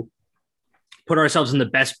to put ourselves in the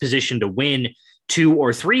best position to win 2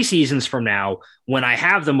 or 3 seasons from now, when I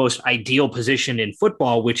have the most ideal position in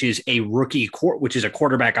football, which is a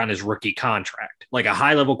quarterback on his rookie contract, like a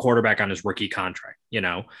high-level quarterback on his rookie contract. You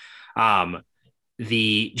know,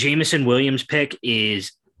 the Jameson Williams pick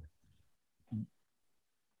is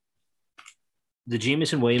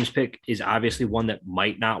obviously one that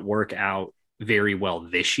might not work out very well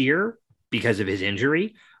this year because of his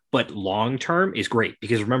injury, but long-term is great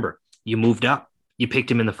because remember, you moved up, you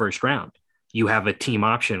picked him in the 1st round. You have a team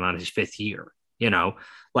option on his 5th year, you know,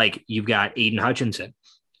 like you've got Aiden Hutchinson,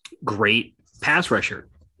 great pass rusher.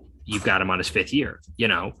 You've got him on his 5th year, you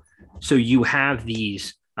know, so you have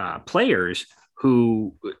these players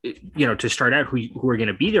who, you know, to start out, who are going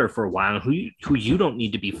to be there for a while, and who you don't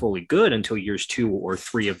need to be fully good until years 2 or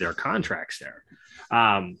 3 of their contracts there.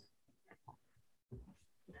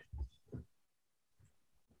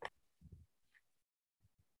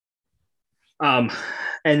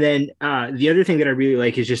 And then the other thing that I really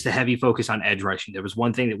like is just the heavy focus on edge rushing. There was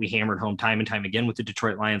one thing that we hammered home time and time again with the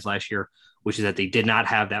Detroit Lions last year, which is that they did not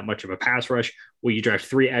have that much of a pass rush. Well, you draft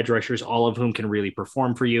 3 edge rushers, all of whom can really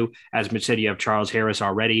perform for you. As Mitch said, you have Charles Harris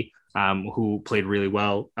already, who played really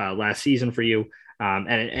well last season for you.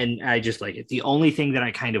 And I just like it. The only thing that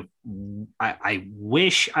I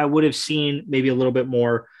wish I would have seen maybe a little bit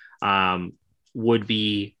more would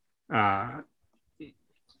be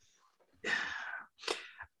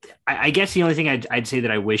I guess the only thing I'd say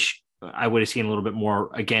that I wish I would have seen a little bit more,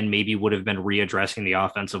 again, maybe would have been readdressing the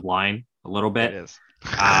offensive line a little bit.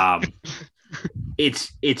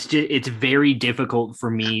 It's very difficult for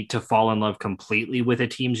me to fall in love completely with a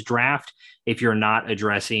team's draft if you're not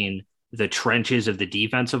addressing the trenches of the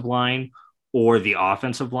defensive line or the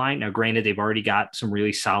offensive line. Now, granted, they've already got some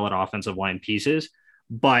really solid offensive line pieces,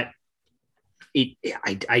 but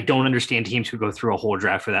I don't understand teams who go through a whole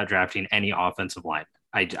draft without drafting any offensive line.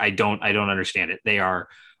 I don't understand it. They are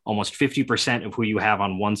almost 50% of who you have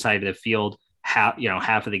on one side of the field, half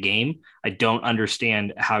of the game. I don't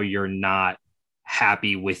understand how you're not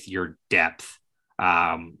happy with your depth.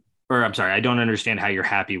 I don't understand how you're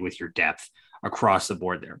happy with your depth across the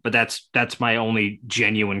board there. But that's my only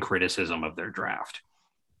genuine criticism of their draft,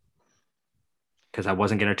 because I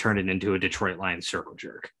wasn't going to turn it into a Detroit Lions circle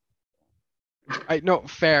jerk. I know,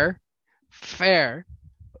 fair,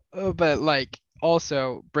 but like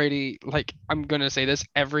also Brady, like I'm gonna say this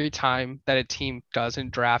every time that a team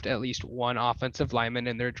doesn't draft at least one offensive lineman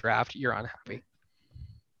in their draft, you're unhappy.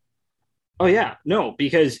 Oh yeah, no,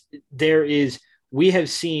 because we have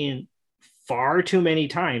seen far too many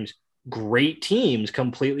times great teams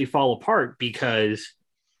completely fall apart because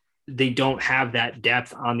they don't have that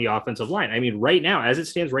depth on the offensive line. I mean, right now, as it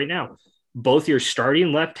stands right now, both your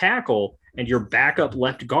starting left tackle and your backup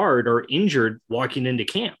left guard are injured walking into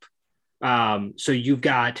camp. So you've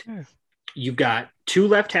got two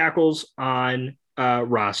left tackles on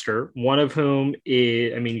roster, one of whom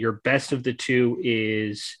is, I mean, your best of the two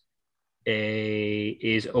is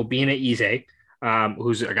Obina Eze,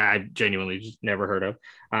 who's a guy I genuinely just never heard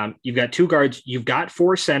of. You've got two guards, you've got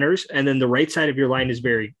four centers, and then the right side of your line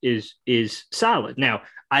is solid. Now,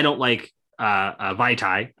 I don't like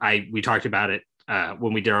Vaitai. We talked about it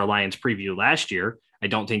when we did our Lions preview last year. I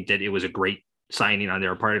don't think that it was a great signing on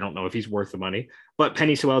their part. I don't know if he's worth the money, but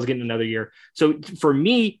Penny Sewell's getting another year. So for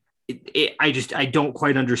me, I don't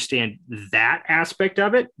quite understand that aspect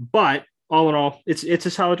of it, but all in all, it's a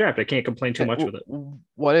solid draft. I can't complain too much with it.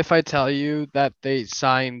 What if I tell you that they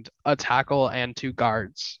signed a tackle and two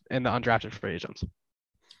guards in the undrafted free agents?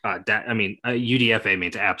 UDFA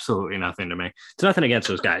means absolutely nothing to me. It's nothing against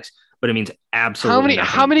those guys, but it means absolutely nothing.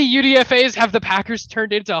 How many UDFAs have the Packers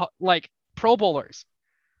turned into like Pro Bowlers?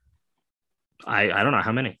 I don't know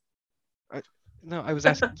how many. No, I was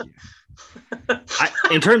asking you.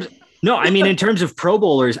 In terms of Pro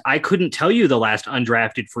Bowlers, I couldn't tell you the last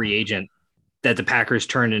undrafted free agent that the Packers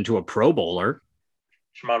turned into a Pro Bowler.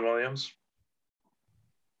 Tramon Williams.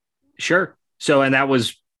 Sure. So, and that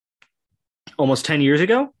was almost 10 years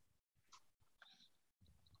ago.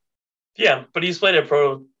 Yeah, but he's played at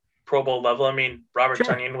Pro Bowl level. I mean, Robert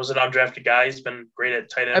Tonyan was an undrafted guy. He's been great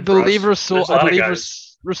at tight end. I believe Rasul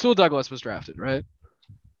Douglas was drafted, right?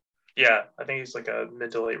 Yeah, I think he's like a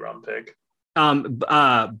mid to late round pick. But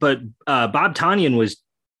Bob Tonyan was,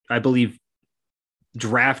 I believe,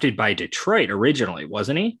 drafted by Detroit originally,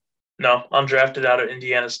 wasn't he? No, undrafted out of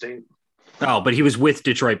Indiana State. Oh, but he was with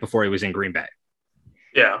Detroit before he was in Green Bay.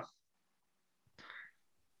 Yeah.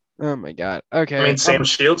 Oh my God. Okay. I mean, Sam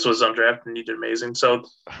Shields was undrafted and he did amazing. So,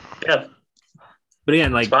 yeah. But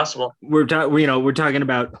again, like, it's possible. We're talking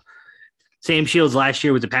about Sam Shields last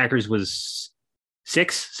year with the Packers was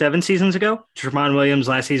 6-7 seasons ago. Tramon Williams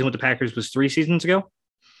last season with the Packers was 3 seasons ago,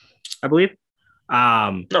 I believe.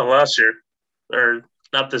 No, last year, or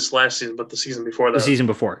not this last season, but the season before that. The season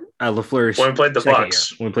before, LaFleur's when we played the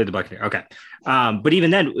Bucs. When we played the Buccaneers, okay. But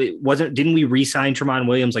even then, didn't we re-sign Tramon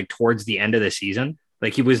Williams like towards the end of the season?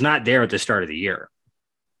 Like he was not there at the start of the year.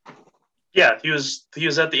 Yeah, he was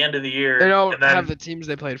at the end of the year. They don't have the teams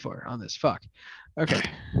they played for on this. Fuck. Okay.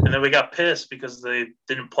 And then we got pissed because they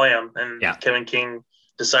didn't play him, and Kevin King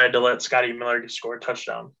decided to let Scotty Miller score a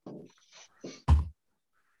touchdown.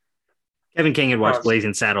 Kevin King had watched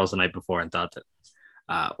Blazing Saddles the night before and thought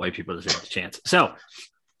that white people deserved a chance. So,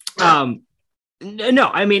 no,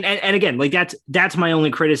 I mean, and again, like that's my only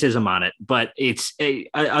criticism on it. But it's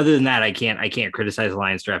other than that, I can't criticize the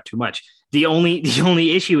Lions draft too much. The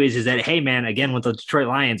only issue is that, hey man, again with the Detroit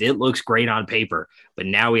Lions, it looks great on paper, but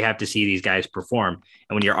now we have to see these guys perform.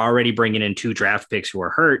 And when you're already bringing in 2 draft picks who are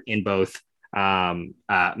hurt in both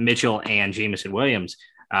Mitchell and Jameson Williams,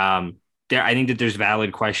 I think that there's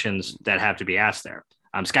valid questions that have to be asked there.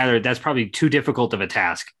 Skylar, that's probably too difficult of a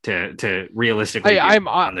task to realistically I'm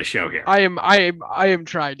on the show here. I am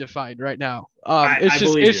trying to find right now.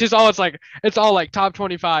 It's all like top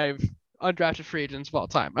 25 undrafted free agents of all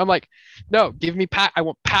time. I'm like, no, give me I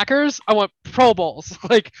want Packers. I want Pro Bowls.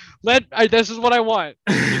 Like, this is what I want.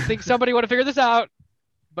 You think somebody would have figured this out,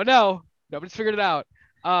 but no, nobody's figured it out.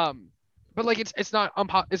 But like, it's not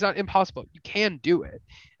impossible. You can do it.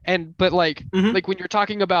 But like when you're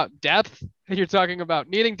talking about depth and you're talking about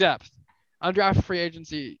needing depth, undrafted free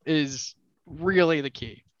agency is really the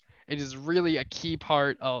key. It is really a key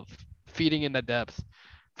part of feeding in the depth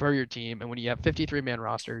for your team. And when you have 53-man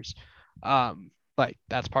rosters, like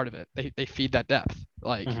that's part of it. They feed that depth.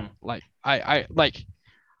 I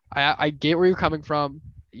get where you're coming from.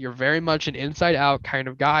 You're very much an inside out kind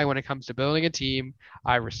of guy when it comes to building a team.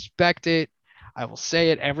 I respect it. I will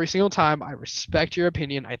say it every single time. I respect your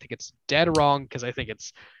opinion. I think it's dead wrong because I think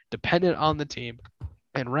it's dependent on the team.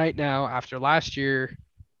 And right now, after last year,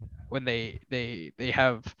 when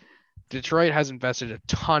Detroit has invested a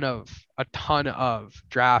ton of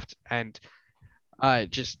draft and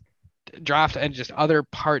just draft and just other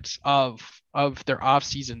parts of their off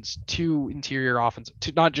seasons to interior offense,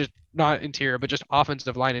 to not interior, but just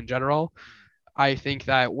offensive line in general. I think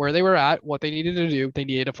that where they were at, what they needed to do, they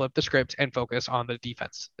needed to flip the script and focus on the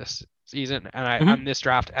defense this season and on this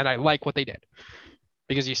draft. And I like what they did,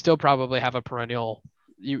 because you still probably have a perennial.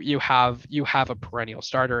 You have a perennial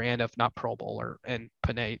starter, and if not Pro Bowler, and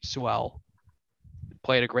Penei Sewell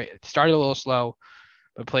started a little slow,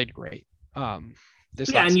 but played great. And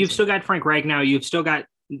you've still got Frank Ragnow. You've still got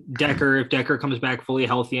Decker. If Decker comes back fully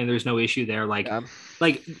healthy and there's no issue there, like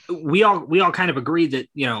we all kind of agreed that,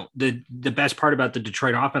 you know, the best part about the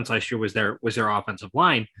Detroit offense last year was their offensive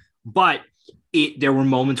line, but there were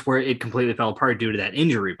moments where it completely fell apart due to that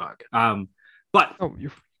injury bug. But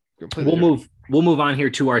we'll move on here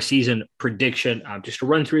to our season prediction. Just to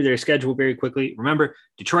run through their schedule very quickly. Remember,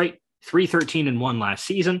 Detroit 3-13-1 last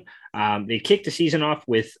season. They kicked the season off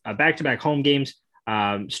with back-to-back home games.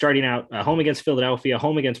 Starting out home against Philadelphia,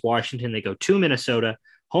 home against Washington. They go to Minnesota,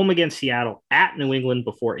 home against Seattle, at New England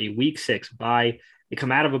before a week 6 bye. They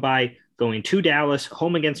come out of a bye, going to Dallas,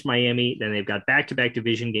 home against Miami. Then they've got back-to-back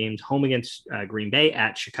division games, home against Green Bay,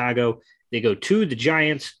 at Chicago. They go to the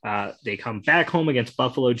Giants. They come back home against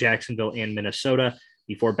Buffalo, Jacksonville, and Minnesota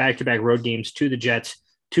before back-to-back road games to the Jets,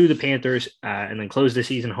 to the Panthers, and then close the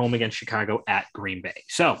season home against Chicago at Green Bay.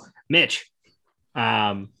 So, Mitch,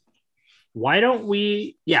 why don't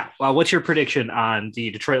we? Yeah. Well, what's your prediction on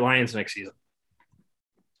the Detroit Lions next season?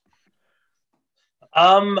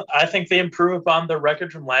 I think they improve upon their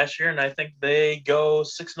record from last year, and I think they go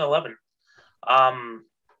 6-11.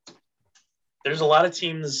 There's a lot of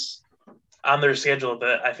teams on their schedule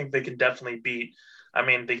that I think they can definitely beat. I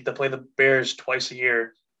mean, they get to play the Bears twice a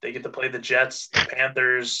year. They get to play the Jets, the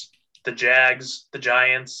Panthers, the Jags, the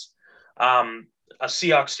Giants. A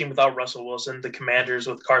Seahawks team without Russell Wilson, the Commanders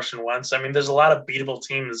with Carson Wentz. I mean, there's a lot of beatable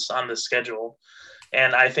teams on this schedule.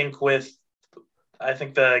 And I think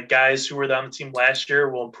the guys who were on the team last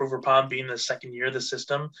year will improve upon being the second year of the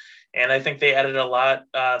system. And I think they added a lot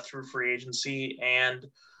through free agency and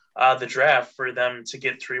the draft for them to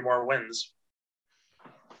get 3 more wins.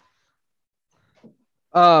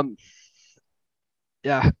 Yeah,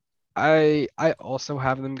 I also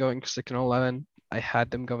have them going 6-11. I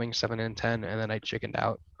had them going 7-10, and then I chickened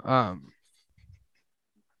out.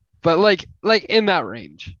 But like in that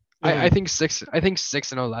range, I think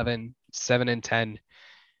 6-11, 7-10,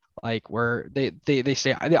 like where they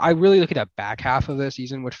stay. I really look at that back half of the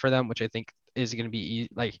season, which I think is going to be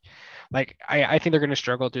like I think they're going to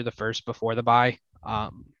struggle through the first before the bye,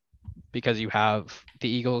 because you have the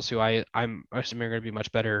Eagles, who I'm assuming are going to be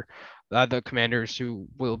much better, the Commanders, who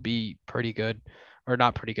will be pretty good. Or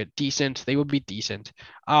not pretty good, decent. They will be decent.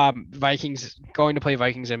 Vikings, going to play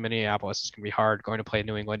Vikings in Minneapolis is going to be hard. Going to play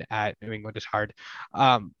New England at New England is hard.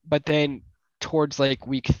 But then towards like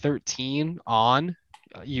week 13 on,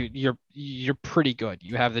 you're pretty good.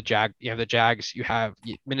 You have the Jags. You have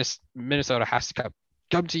Minnesota has to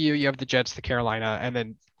come to you. You have the Jets, the Carolina, and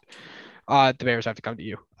then the Bears have to come to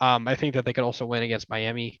you. I think that they could also win against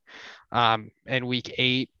Miami. And week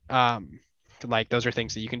 8. Like those are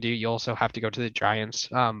things that you can do. You also have to go to the Giants.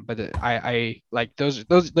 But I like those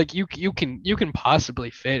like you can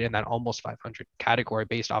possibly fit in that almost 500 category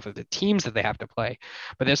based off of the teams that they have to play.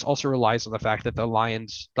 But this also relies on the fact that the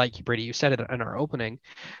Lions, like Brady, you said it in our opening,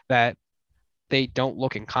 that they don't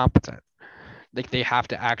look incompetent. Like they have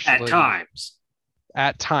to actually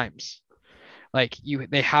at times,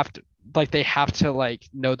 they have to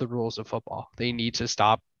know the rules of football. They need to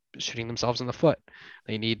stop shooting themselves in the foot.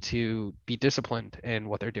 They need to be disciplined in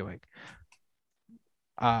what they're doing.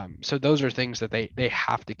 So those are things that they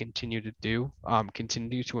have to continue to do,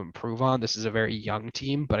 continue to improve on. This is a very young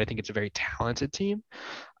team, but I think it's a very talented team.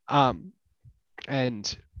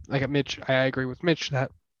 And like Mitch, I agree with Mitch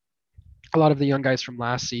that a lot of the young guys from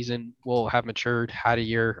last season will have matured, had a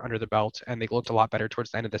year under the belt, and they looked a lot better towards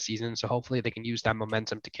the end of the season. So hopefully they can use that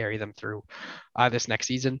momentum to carry them through this next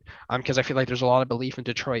season. Because I feel like there's a lot of belief in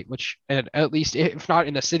Detroit, which, and at least if not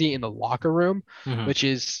in the city, in the locker room, which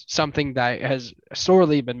is something that has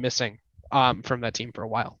sorely been missing from that team for a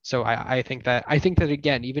while. So I think that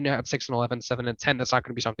again, even at 6-11, 7-10, that's not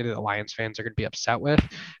going to be something that the Lions fans are going to be upset with.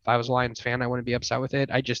 If I was a Lions fan, I wouldn't be upset with it.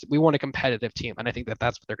 We want a competitive team, and I think that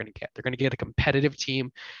that's what they're going to get. They're going to get a competitive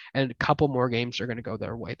team, and a couple more games are going to go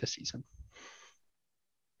their way this season.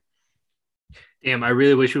 Damn, I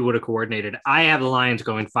really wish we would have coordinated. I have the Lions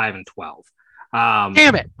going 5-12.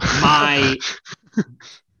 Damn it!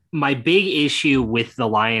 My big issue with the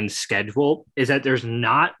Lions schedule is that there's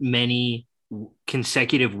not many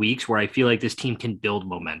consecutive weeks where I feel like this team can build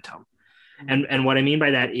momentum. And what I mean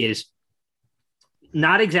by that is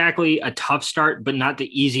not exactly a tough start, but not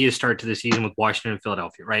the easiest start to the season with Washington and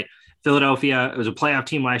Philadelphia, right? Philadelphia was a playoff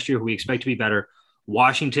team last year who we expect to be better.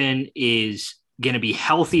 Washington is going to be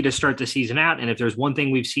healthy to start the season out. And if there's one thing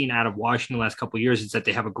we've seen out of Washington the last couple of years, it's that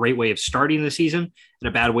they have a great way of starting the season and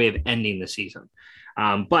a bad way of ending the season.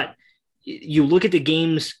 But you look at the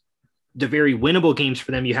games, the very winnable games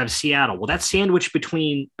for them, you have Seattle. Well, that's sandwiched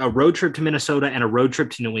between a road trip to Minnesota and a road trip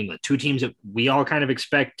to New England, two teams that we all kind of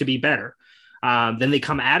expect to be better. Then they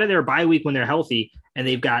come out of their bye week when they're healthy, and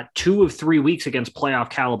they've got 2 of 3 weeks against playoff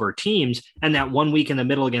caliber teams. And that 1 week in the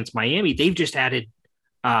middle against Miami, they've just added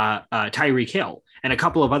Tyreek Hill and a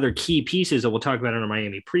couple of other key pieces that we'll talk about in our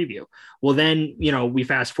Miami preview. Well, then, we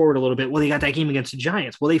fast forward a little bit. Well, they got that game against the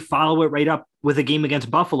Giants. Well, they follow it right up with a game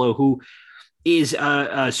against Buffalo, who is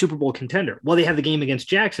a Super Bowl contender. Well, they have the game against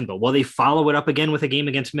Jacksonville. Well, they follow it up again with a game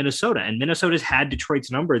against Minnesota, and Minnesota's had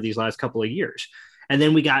Detroit's number these last couple of years. And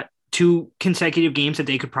then we got 2 consecutive games that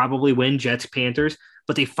they could probably win, Jets, Panthers,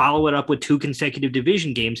 but they follow it up with 2 consecutive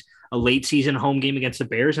division games, a late season home game against the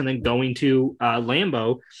Bears, and then going to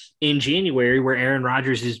Lambeau in January, where Aaron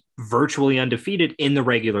Rodgers is virtually undefeated in the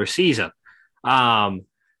regular season. My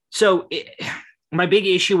big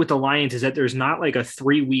issue with the Lions is that there's not like a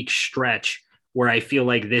 3-week stretch where I feel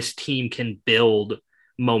like this team can build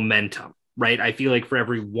momentum, right? I feel like for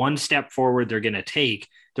every one step forward they're going to take,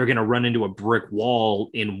 they're going to run into a brick wall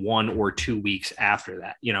in 1 or 2 weeks after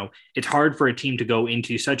that. It's hard for a team to go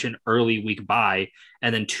into such an early week bye,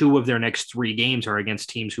 and then 2 of their next 3 games are against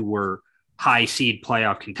teams who were high seed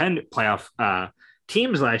playoff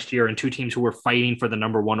teams last year, and 2 teams who were fighting for the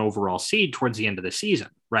number 1 overall seed towards the end of the season,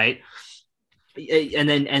 right? And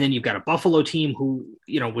then you've got a Buffalo team who,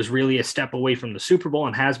 was really a step away from the Super Bowl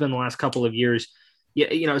and has been the last couple of years.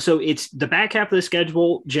 Yeah, so it's the back half of the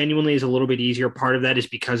schedule genuinely is a little bit easier. Part of that is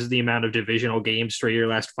because of the amount of divisional games. 3 of your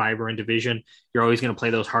last 5 are in division. You're always going to play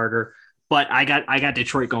those harder. But I got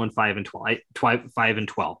Detroit going 5-12.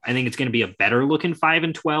 5-12. I think it's going to be a better looking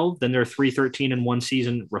 5-12 than their 3-13-1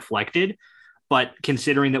 season reflected. But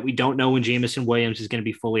considering that we don't know when Jameson Williams is going to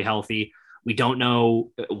be fully healthy, we don't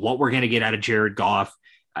know what we're going to get out of Jared Goff.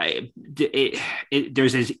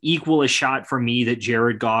 There's as equal a shot for me that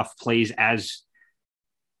Jared Goff plays as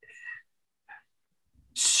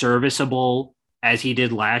serviceable as he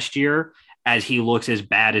did last year as he looks as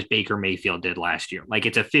bad as Baker Mayfield did last year. Like,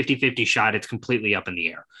 it's a 50-50 shot. It's completely up in the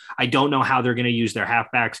air. I don't know how they're going to use their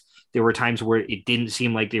halfbacks. There were times where it didn't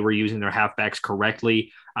seem like they were using their halfbacks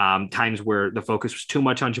correctly. Times where the focus was too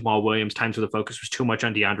much on Jamal Williams, times where the focus was too much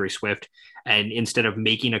on DeAndre Swift. And instead of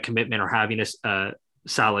making a commitment or having a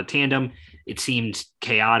solid tandem, it seemed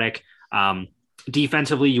chaotic.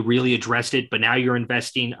 Defensively, you really addressed it, but now you're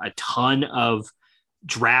investing a ton of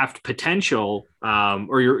draft potential,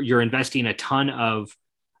 or you're investing a ton of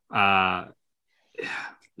let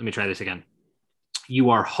me try this again. You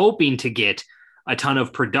are hoping to get a ton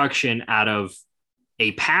of production out of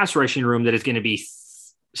a pass rushing room that is going to be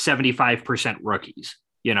 75% rookies,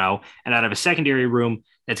 and out of a secondary room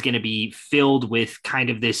that's going to be filled with kind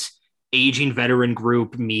of this aging veteran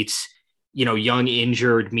group meets, young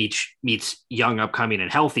injured meets young upcoming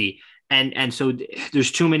and healthy. And so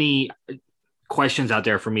there's too many questions out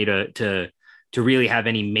there for me to really have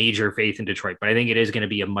any major faith in Detroit, but I think it is going to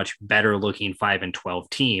be a much better looking 5-12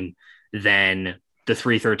 team than the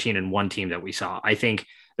 3-13-1 team that we saw. I think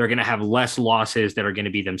they're going to have less losses that are going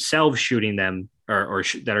to be themselves shooting them or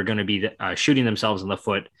that are going to be shooting themselves in the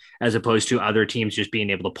foot, as opposed to other teams just being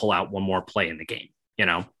able to pull out one more play in the game,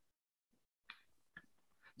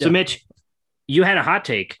 So Mitch, you had a hot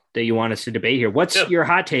take that you want us to debate here. What's your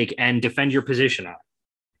hot take and defend your position on?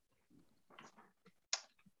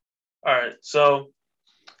 All right, so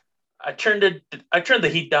I turned the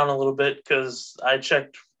heat down a little bit because I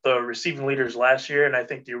checked the receiving leaders last year, and I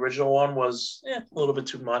think the original one was a little bit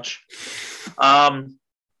too much.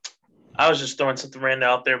 I was just throwing something random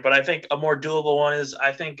out there, but I think a more doable one is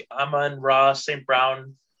I think Amon-Ra St.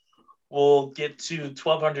 Brown will get to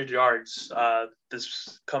 1,200 yards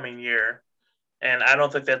this coming year, and I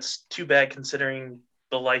don't think that's too bad considering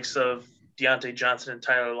the likes of Deontay Johnson and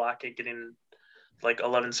Tyler Lockett getting like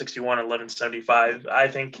 1161, 1175. I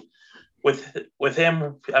think with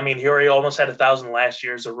him, I mean, he already almost had 1,000 last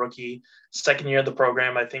year as a rookie. Second year of the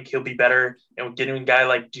program, I think he'll be better. And getting a guy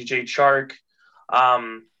like DJ Chark,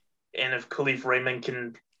 and if Khalif Raymond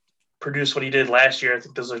can produce what he did last year, I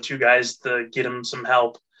think those are 2 guys to get him some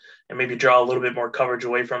help and maybe draw a little bit more coverage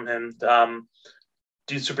away from him.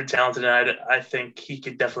 Dude's super talented, and I think he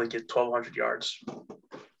could definitely get 1,200 yards.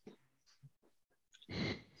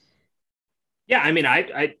 Yeah, I mean,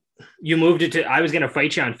 I You moved it to. I was going to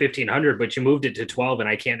fight you on 1,500, but you moved it to 12, and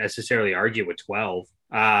I can't necessarily argue with 12.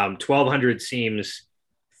 1,200 seems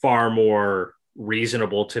far more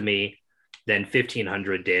reasonable to me than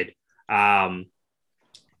 1,500 did.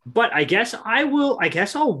 But I guess I will. I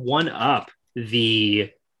guess I'll one up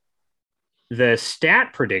the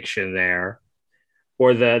stat prediction there,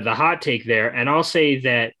 or the hot take there, and I'll say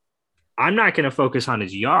that I'm not going to focus on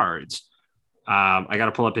his yards. I got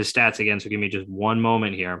to pull up his stats again, so give me just one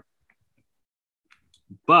moment here.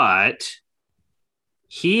 But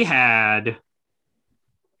he had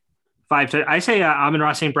I say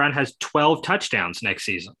Amon-Ra St. Brown has 12 touchdowns next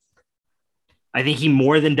season. I think he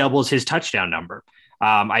more than doubles his touchdown number.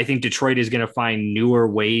 I think Detroit is going to find newer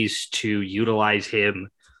ways to utilize him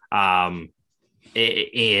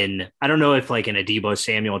in, I don't know if like in a Deebo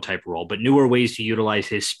Samuel type role, but newer ways to utilize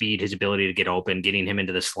his speed, his ability to get open, getting him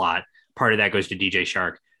into the slot. Part of that goes to DJ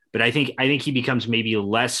Chark. But I think he becomes maybe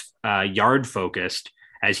less yard focused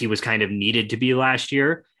as he was kind of needed to be last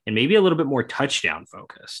year, and maybe a little bit more touchdown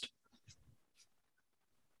focused.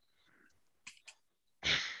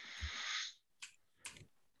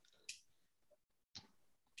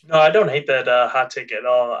 No, I don't hate that hot take at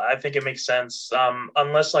all. I think it makes sense.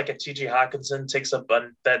 Unless like a TJ Hawkinson takes up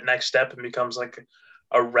that next step and becomes like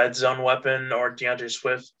a red zone weapon, or DeAndre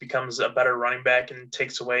Swift becomes a better running back and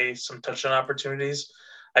takes away some touchdown opportunities.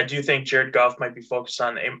 I do think Jared Goff might be focused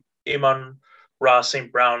on Amon-Ra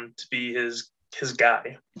St. Brown to be his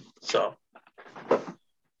guy. So I'm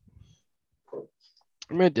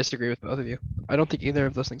going to disagree with both of you. I don't think either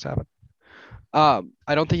of those things happen. I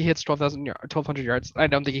don't think he hits 1,200 yards. I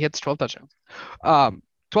don't think he hits 12 touchdowns.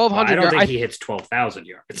 1,200 I don't yards. think he hits 12,000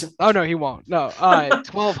 yards. Oh, no, he won't. No,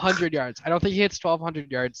 1,200 yards. I don't think he hits 1,200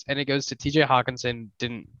 yards, and it goes to TJ Hawkinson.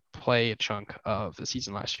 Didn't play a chunk of the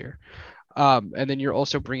season last year. And then you're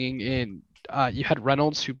also bringing in, you had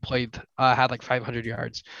Reynolds who had like 500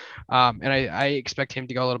 yards. And I expect him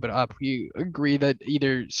to go a little bit up. We agree that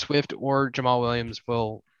either Swift or Jamal Williams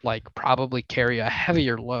will like probably carry a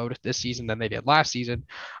heavier load this season than they did last season,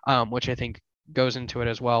 which I think goes into it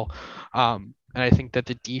as well. And I think that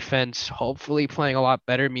the defense hopefully playing a lot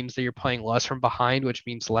better means that you're playing less from behind, which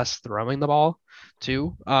means less throwing the ball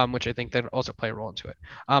too, which I think that also play a role into it.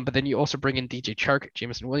 But then you also bring in DJ Chark,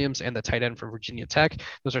 Jameson Williams, and the tight end from Virginia Tech.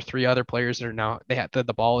 Those are three other players that are now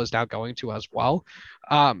the ball is now going to as well.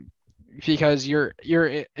 Because you're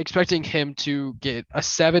expecting him to get a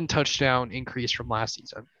 7 touchdown increase from last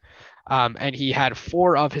season. And he had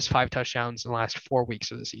 4 of his 5 touchdowns in the last 4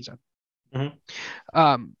 weeks of the season.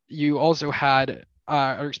 Mm-hmm. You also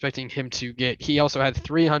are expecting him to he also had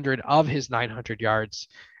 300 of his 900 yards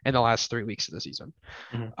in the last 3 weeks of the season.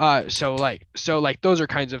 Mm-hmm. So those are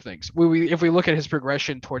kinds of things. If we look at his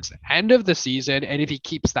progression towards the end of the season, and if he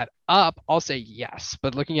keeps that up, I'll say yes.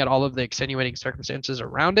 But looking at all of the extenuating circumstances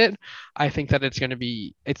around it, I think that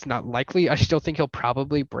it's not likely. I still think he'll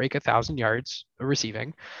probably break 1,000 yards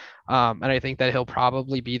receiving. And I think that he'll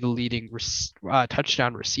probably be the leading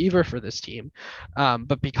touchdown receiver for this team.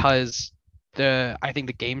 But because I think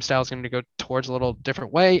the game style is going to go towards a little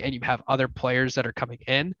different way, and you have other players that are coming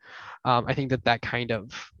in. I think that kind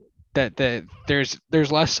of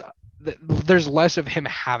there's less of him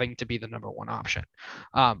having to be the number one option,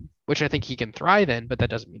 which I think he can thrive in, but that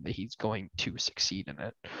doesn't mean that he's going to succeed in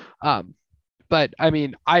it. But I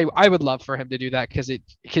mean, I would love for him to do that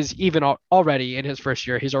because even already in his first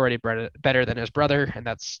year, he's already better than his brother, and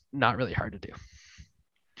that's not really hard to do.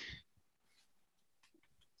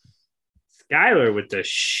 Skyler with the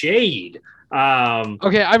shade.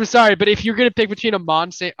 Okay, I'm sorry, but if you're gonna pick between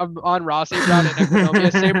Amon-Ra St. Brown and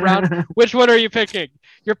Economia St. Brown, which one are you picking?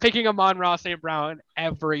 You're picking Amon-Ra St. Brown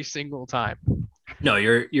every single time. No,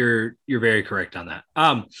 you're very correct on that.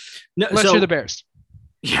 No, unless you're the Bears.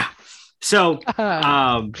 Yeah. So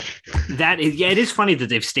that is it is funny that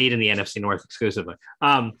they've stayed in the NFC North exclusively.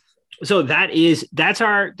 So that's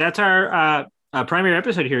our primary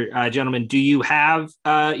episode here, gentlemen. Do you have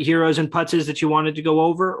heroes and putzes that you wanted to go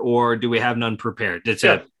over, or do we have none prepared?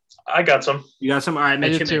 I got some. You got some? All right,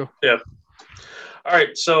 Mitch, too. Yeah. All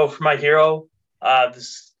right. So for my hero,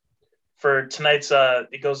 for tonight's,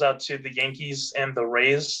 it goes out to the Yankees and the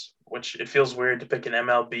Rays, which it feels weird to pick an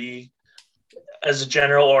MLB as a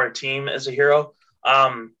general or a team as a hero.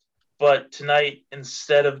 But tonight,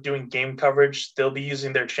 instead of doing game coverage, they'll be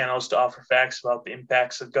using their channels to offer facts about the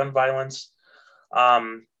impacts of gun violence.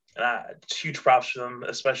 Huge props to them,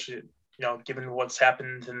 especially, given what's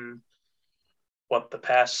happened in the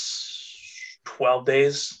past 12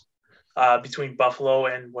 days between Buffalo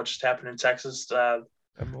and what just happened in Texas.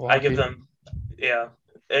 I give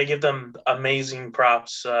them amazing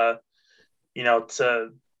props, to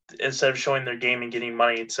instead of showing their game and getting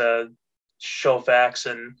money, to show facts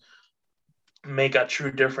and make a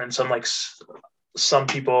true difference. Unlike some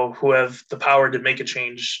people who have the power to make a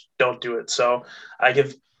change don't do it. So I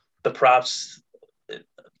give the props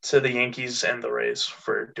to the Yankees and the Rays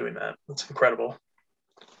for doing that. It's incredible.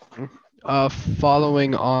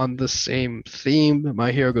 Following on the same theme,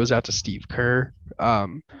 my hero goes out to Steve Kerr.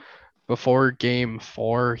 Before Game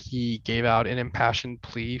 4, he gave out an impassioned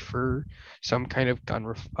plea for some kind of gun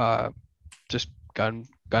reform.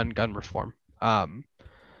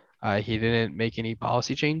 He didn't make any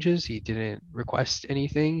policy changes. He didn't request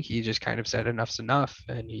anything. He just kind of said enough's enough.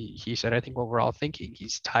 And he said, I think what we're all thinking.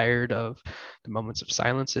 He's tired of the moments of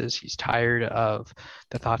silences. He's tired of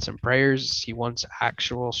the thoughts and prayers. He wants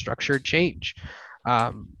actual structured change.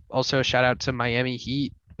 Also, a shout out to Miami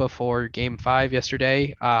Heat before Game 5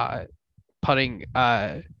 yesterday, giving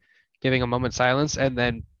a moment's silence and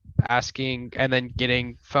then asking and then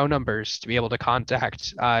getting phone numbers to be able to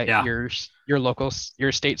contact your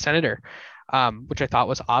state senator, which I thought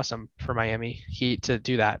was awesome for Miami Heat to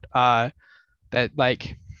do that. I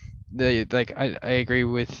agree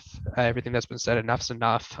with everything that's been said. Enough's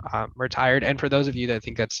enough. We're tired. And for those of you that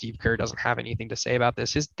think that Steve Kerr doesn't have anything to say about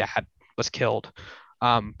this, his dad was killed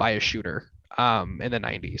by a shooter in the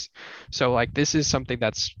 90s. So like this is something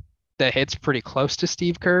that hits pretty close to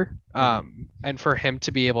Steve Kerr, and for him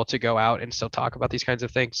to be able to go out and still talk about these kinds of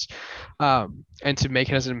things, and to make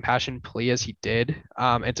it as an impassioned plea as he did,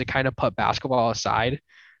 and to kind of put basketball aside,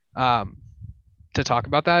 to talk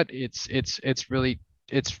about that, it's really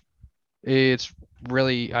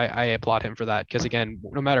I applaud him for that, because again,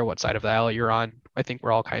 no matter what side of the aisle you're on, I think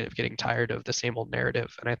we're all kind of getting tired of the same old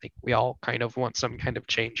narrative, and I think we all kind of want some kind of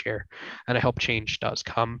change here, and I hope change does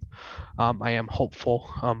come. I am hopeful,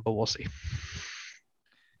 but we'll see.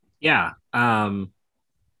 Yeah. I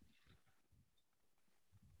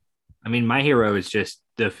mean, my hero is just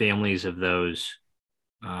the families of those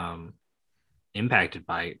impacted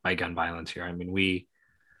by gun violence here. I mean, we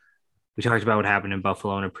talked about what happened in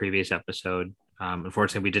Buffalo in a previous episode.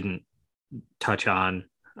 Unfortunately, we didn't touch on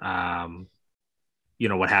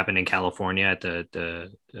what happened in California at the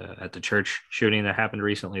church shooting that happened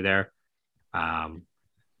recently there. And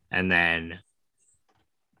then,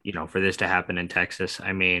 for this to happen in Texas,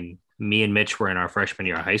 I mean, me and Mitch were in our freshman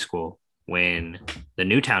year of high school when the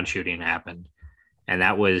Newtown shooting happened. And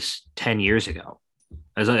that was 10 years ago.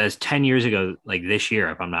 As 10 years ago, like this year,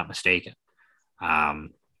 if I'm not mistaken.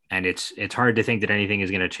 And it's hard to think that anything is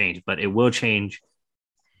going to change, but it will change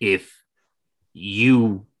if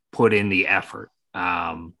you put in the effort.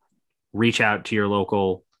 Reach out to your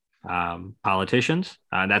local politicians.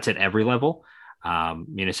 That's at every level,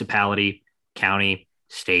 municipality, county,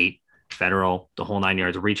 state, federal, the whole 9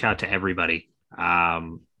 yards. Reach out to everybody.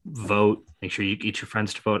 Vote. Make sure you get your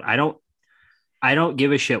friends to vote. I don't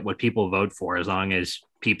give a shit what people vote for as long as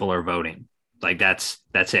people are voting. Like that's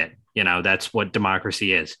it. That's what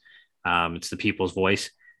democracy is. It's the people's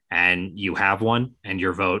voice, and you have one, and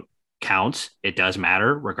your vote counts. It does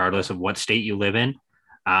matter regardless of what state you live in.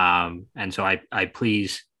 And so I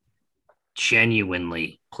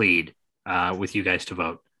genuinely plead with you guys to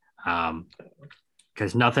vote,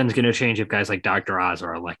 because nothing's going to change if guys like Dr. Oz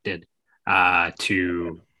are elected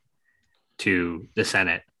to the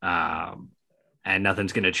Senate. And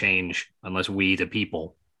nothing's going to change unless we, the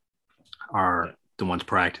people, are the ones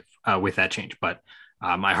proactive with that change. But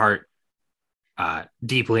my heart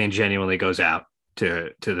deeply and genuinely goes out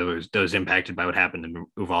to those impacted by what happened in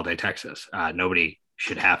Uvalde, Texas. Nobody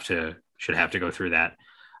should have to go through that.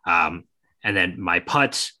 And then my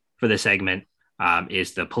putts for the segment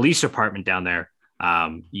is the police department down there.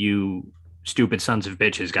 You stupid sons of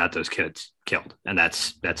bitches got those kids killed. And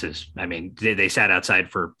that's they sat outside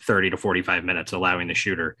for 30 to 45 minutes, allowing the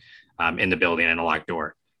shooter in the building and a locked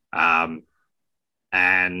door.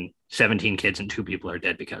 And 17 kids and 2 people are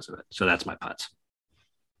dead because of it. So that's my putts.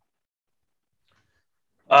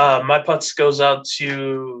 My putts goes out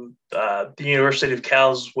to the University of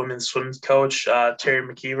Cal's women's swim coach, Terry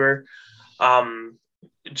McKeever.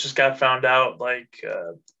 It just got found out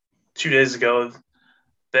 2 days ago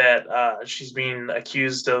that she's being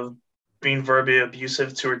accused of being verbally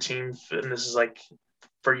abusive to her team. And this is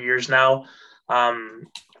for years now.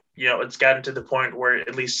 It's gotten to the point where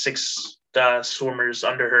at least 6 swimmers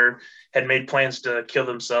under her had made plans to kill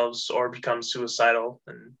themselves or become suicidal,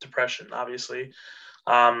 and depression, obviously.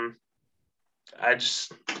 I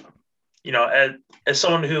just, as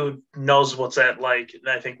someone who knows what's that like, and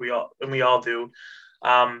I think we all do,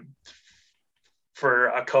 for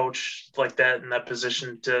a coach like that in that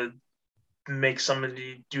position to make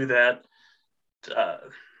somebody do that,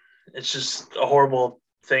 it's just a horrible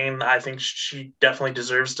thing. I think she definitely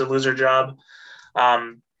deserves to lose her job.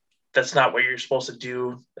 That's not what you're supposed to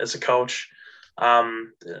do as a coach.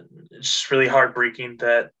 It's just really heartbreaking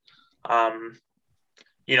that,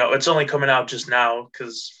 it's only coming out just now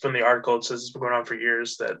because from the article it says it's been going on for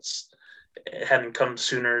years. It hadn't come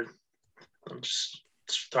sooner. It's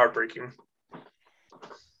heartbreaking.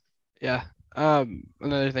 Yeah.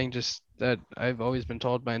 Another thing just that I've always been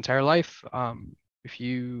told my entire life, if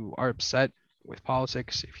you are upset with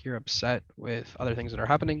politics, if you're upset with other things that are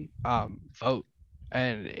happening, vote.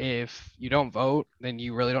 And if you don't vote, then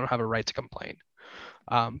you really don't have a right to complain,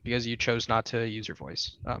 because you chose not to use your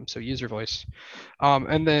voice. So use your voice.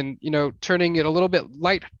 And then, turning it a little bit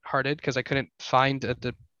lighthearted, because I couldn't find a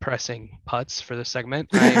depressing putts for this segment.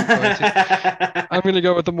 I'm going to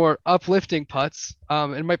go with the more uplifting putts.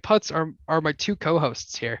 And my putts are my two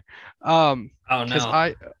co-hosts here.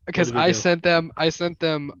 Because I sent them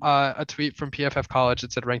a tweet from PFF College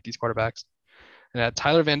that said rank these quarterbacks. And had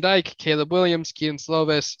Tyler Van Dyke, Caleb Williams, Keaton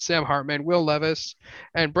Slovis, Sam Hartman, Will Levis,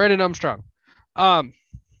 and Brandon Armstrong. And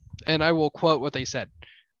I will quote what they said.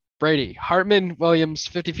 Brady, Hartman, Williams,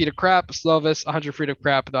 50 feet of crap, Slovis, 100 feet of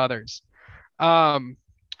crap, the others.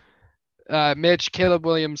 Mitch, Caleb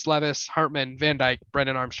Williams, Levis, Hartman, Van Dyke,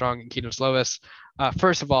 Brendan Armstrong, and Keaton Slovis.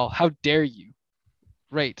 First of all, how dare you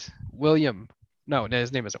rate William? No,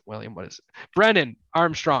 his name isn't William. What is it? Brendan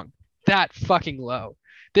Armstrong. That fucking low.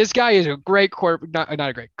 This guy is a great quarterback. Not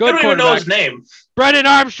a great. Good quarterback. I don't even know his name. Brendan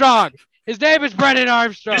Armstrong. His name is Brendan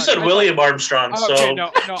Armstrong. You said William Armstrong, so okay, no,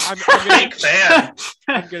 I'm big fan.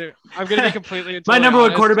 I'm gonna be completely. My number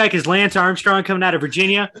one quarterback is Lance Armstrong coming out of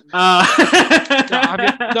Virginia. No,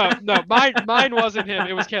 mine wasn't him.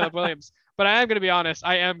 It was Caleb Williams. But I am gonna be honest.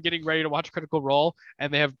 I am getting ready to watch Critical Role,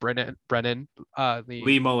 and they have Brennan,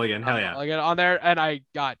 Lee Mulligan. Hell yeah, Mulligan on there, and I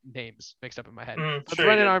got names mixed up in my head. But sure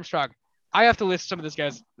Brendan Armstrong. I have to list some of this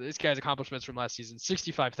guy's accomplishments from last season.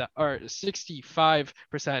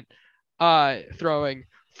 65% throwing,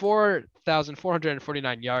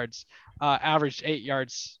 4,449 yards, averaged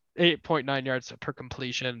 8.9 yards per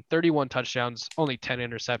completion, 31 touchdowns, only 10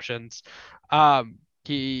 interceptions.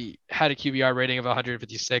 He had a QBR rating of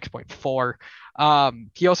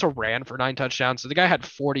 156.4. He also ran for 9 touchdowns. So the guy had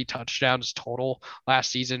 40 touchdowns total last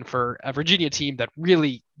season for a Virginia team that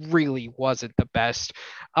really, really wasn't the best.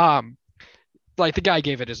 The guy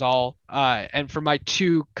gave it his all. And for my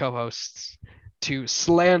two co-hosts to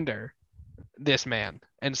slander this man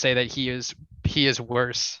and say that he is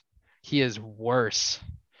worse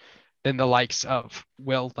than the likes of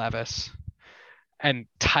Will Levis and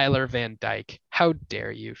Tyler Van Dyke. How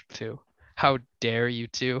dare you two? How dare you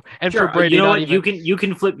two? And sure, for Brady, you know what? You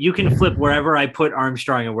can flip wherever I put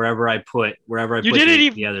Armstrong and wherever I put the other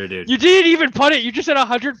dude. You didn't even put it. You just said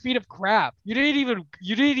 100 feet of crap. You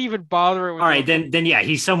didn't even bother it. All right, then yeah,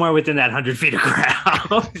 he's somewhere within that 100 feet of crap.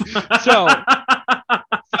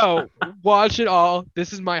 So watch it all.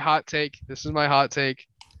 This is my hot take.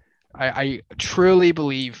 I truly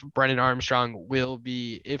believe Brendan Armstrong will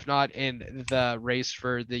be, if not in the race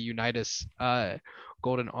for the Unitas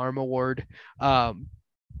Golden Arm Award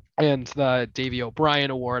and the Davey O'Brien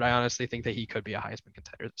Award, I honestly think that he could be a Heisman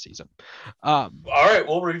contender this season. All right,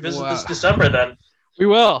 we'll revisit this December then. We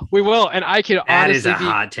will, and I can honestly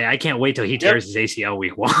hot take. I can't wait till he tears his ACL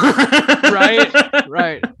week 1.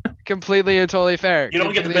 Right. Completely and totally fair. You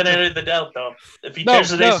don't get the benefit of the doubt, though. If he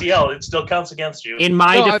tears his ACL, it still counts against you. In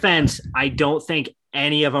my defense, I don't think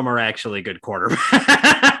any of them are actually good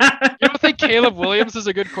quarterbacks. You don't think Caleb Williams is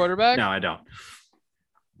a good quarterback? No, I don't.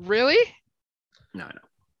 Really? No, I don't.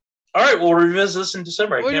 All right, we'll revisit this in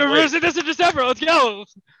December. We'll revisit this in December. Let's go.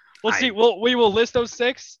 We'll see. We will list those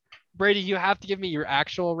 6. Brady, you have to give me your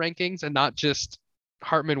actual rankings and not just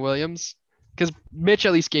Hartman Williams. Because Mitch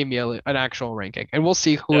at least gave me an actual ranking, and we'll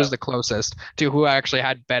see who is the closest to who actually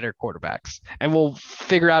had better quarterbacks, and we'll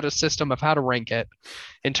figure out a system of how to rank it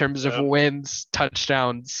in terms of wins,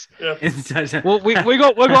 touchdowns. Yeah. We go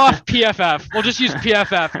off PFF. We'll just use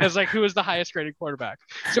PFF as who is the highest graded quarterback.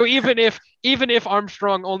 So even if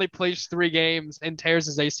Armstrong only plays 3 games and tears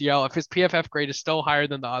his ACL, if his PFF grade is still higher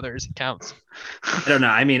than the others, it counts. I don't know.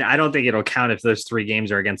 I mean, I don't think it'll count if those 3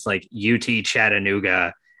 games are against UT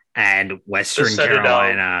Chattanooga and Western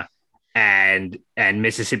Carolina and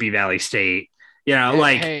Mississippi Valley State,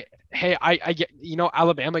 Hey, I get,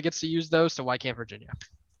 Alabama gets to use those, so why can't Virginia?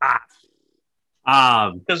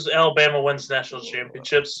 Because Alabama wins national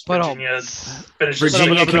championships.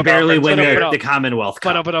 Virginia can barely win the Commonwealth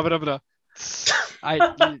Cup.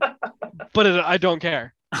 I don't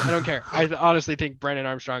care. I honestly think Brandon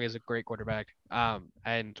Armstrong is a great quarterback.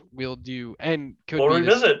 And we'll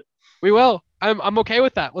revisit. We will. I'm okay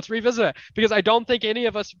with that. Let's revisit it because I don't think any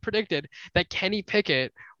of us predicted that Kenny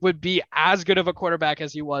Pickett would be as good of a quarterback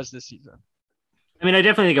as he was this season. I mean, I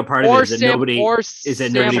definitely think a part of it is that nobody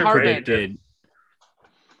Sam Hartman. predicted.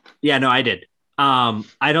 Yeah, no, I did. I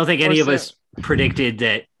don't think any of us predicted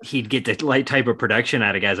that he'd get the light type of production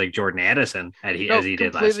out of guys like Jordan Addison as he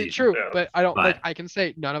did last season. True, but I don't like. I can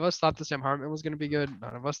say none of us thought that Sam Hartman was going to be good.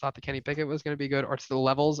 None of us thought that Kenny Pickett was going to be good, or to the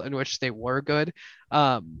levels in which they were good.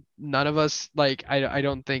 None of us like. I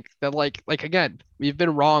don't think that like again, we've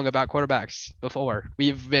been wrong about quarterbacks before.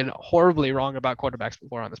 We've been horribly wrong about quarterbacks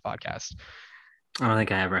before on this podcast. I don't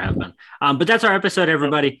think I ever have been. But that's our episode,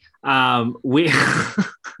 everybody. We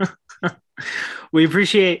we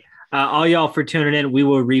appreciate all y'all for tuning in. We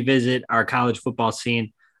will revisit our college football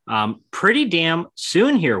scene pretty damn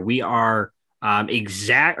soon here. We are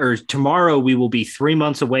tomorrow we will be 3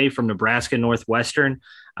 months away from Nebraska Northwestern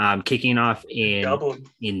kicking off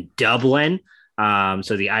in Dublin.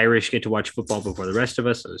 So the Irish get to watch football before the rest of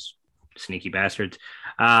us, those sneaky bastards.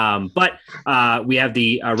 But we have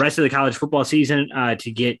the rest of the college football season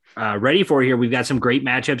to get ready for here. We've got some great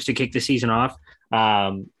matchups to kick the season off.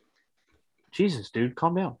 Jesus, dude,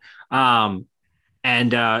 calm down.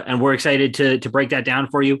 And we're excited to break that down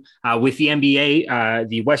for you. With the NBA,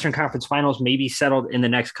 the Western Conference Finals may be settled in the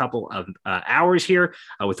next couple of hours here,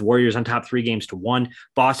 with the Warriors on top 3-1.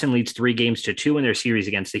 Boston leads 3-2 in their series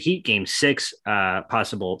against the Heat. Game 6,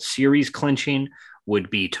 possible series clinching would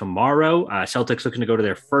be tomorrow. Celtics looking to go to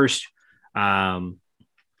their first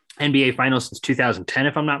NBA Finals since 2010,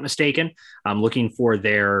 if I'm not mistaken. I'm looking for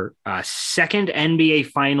their second NBA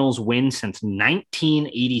Finals win since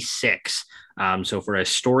 1986. So for a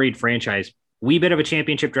storied franchise, wee bit of a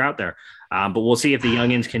championship drought there. But we'll see if the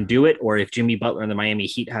youngins can do it or if Jimmy Butler and the Miami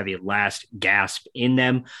Heat have a last gasp in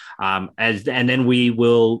them. And then we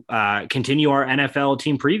will continue our NFL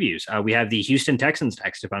team previews. We have the Houston Texans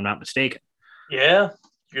next, if I'm not mistaken. Yeah,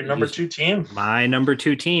 your number 2 team. My number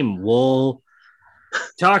 2 team. We'll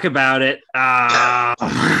talk about it.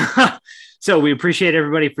 So we appreciate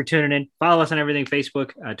everybody for tuning in. Follow us on everything: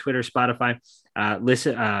 Facebook, Twitter, Spotify.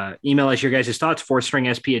 Email us your guys' thoughts,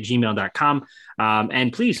 fourthstringsp@gmail.com.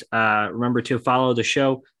 And please remember to follow the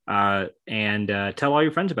show and tell all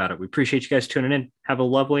your friends about it. We appreciate you guys tuning in. Have a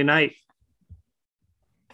lovely night.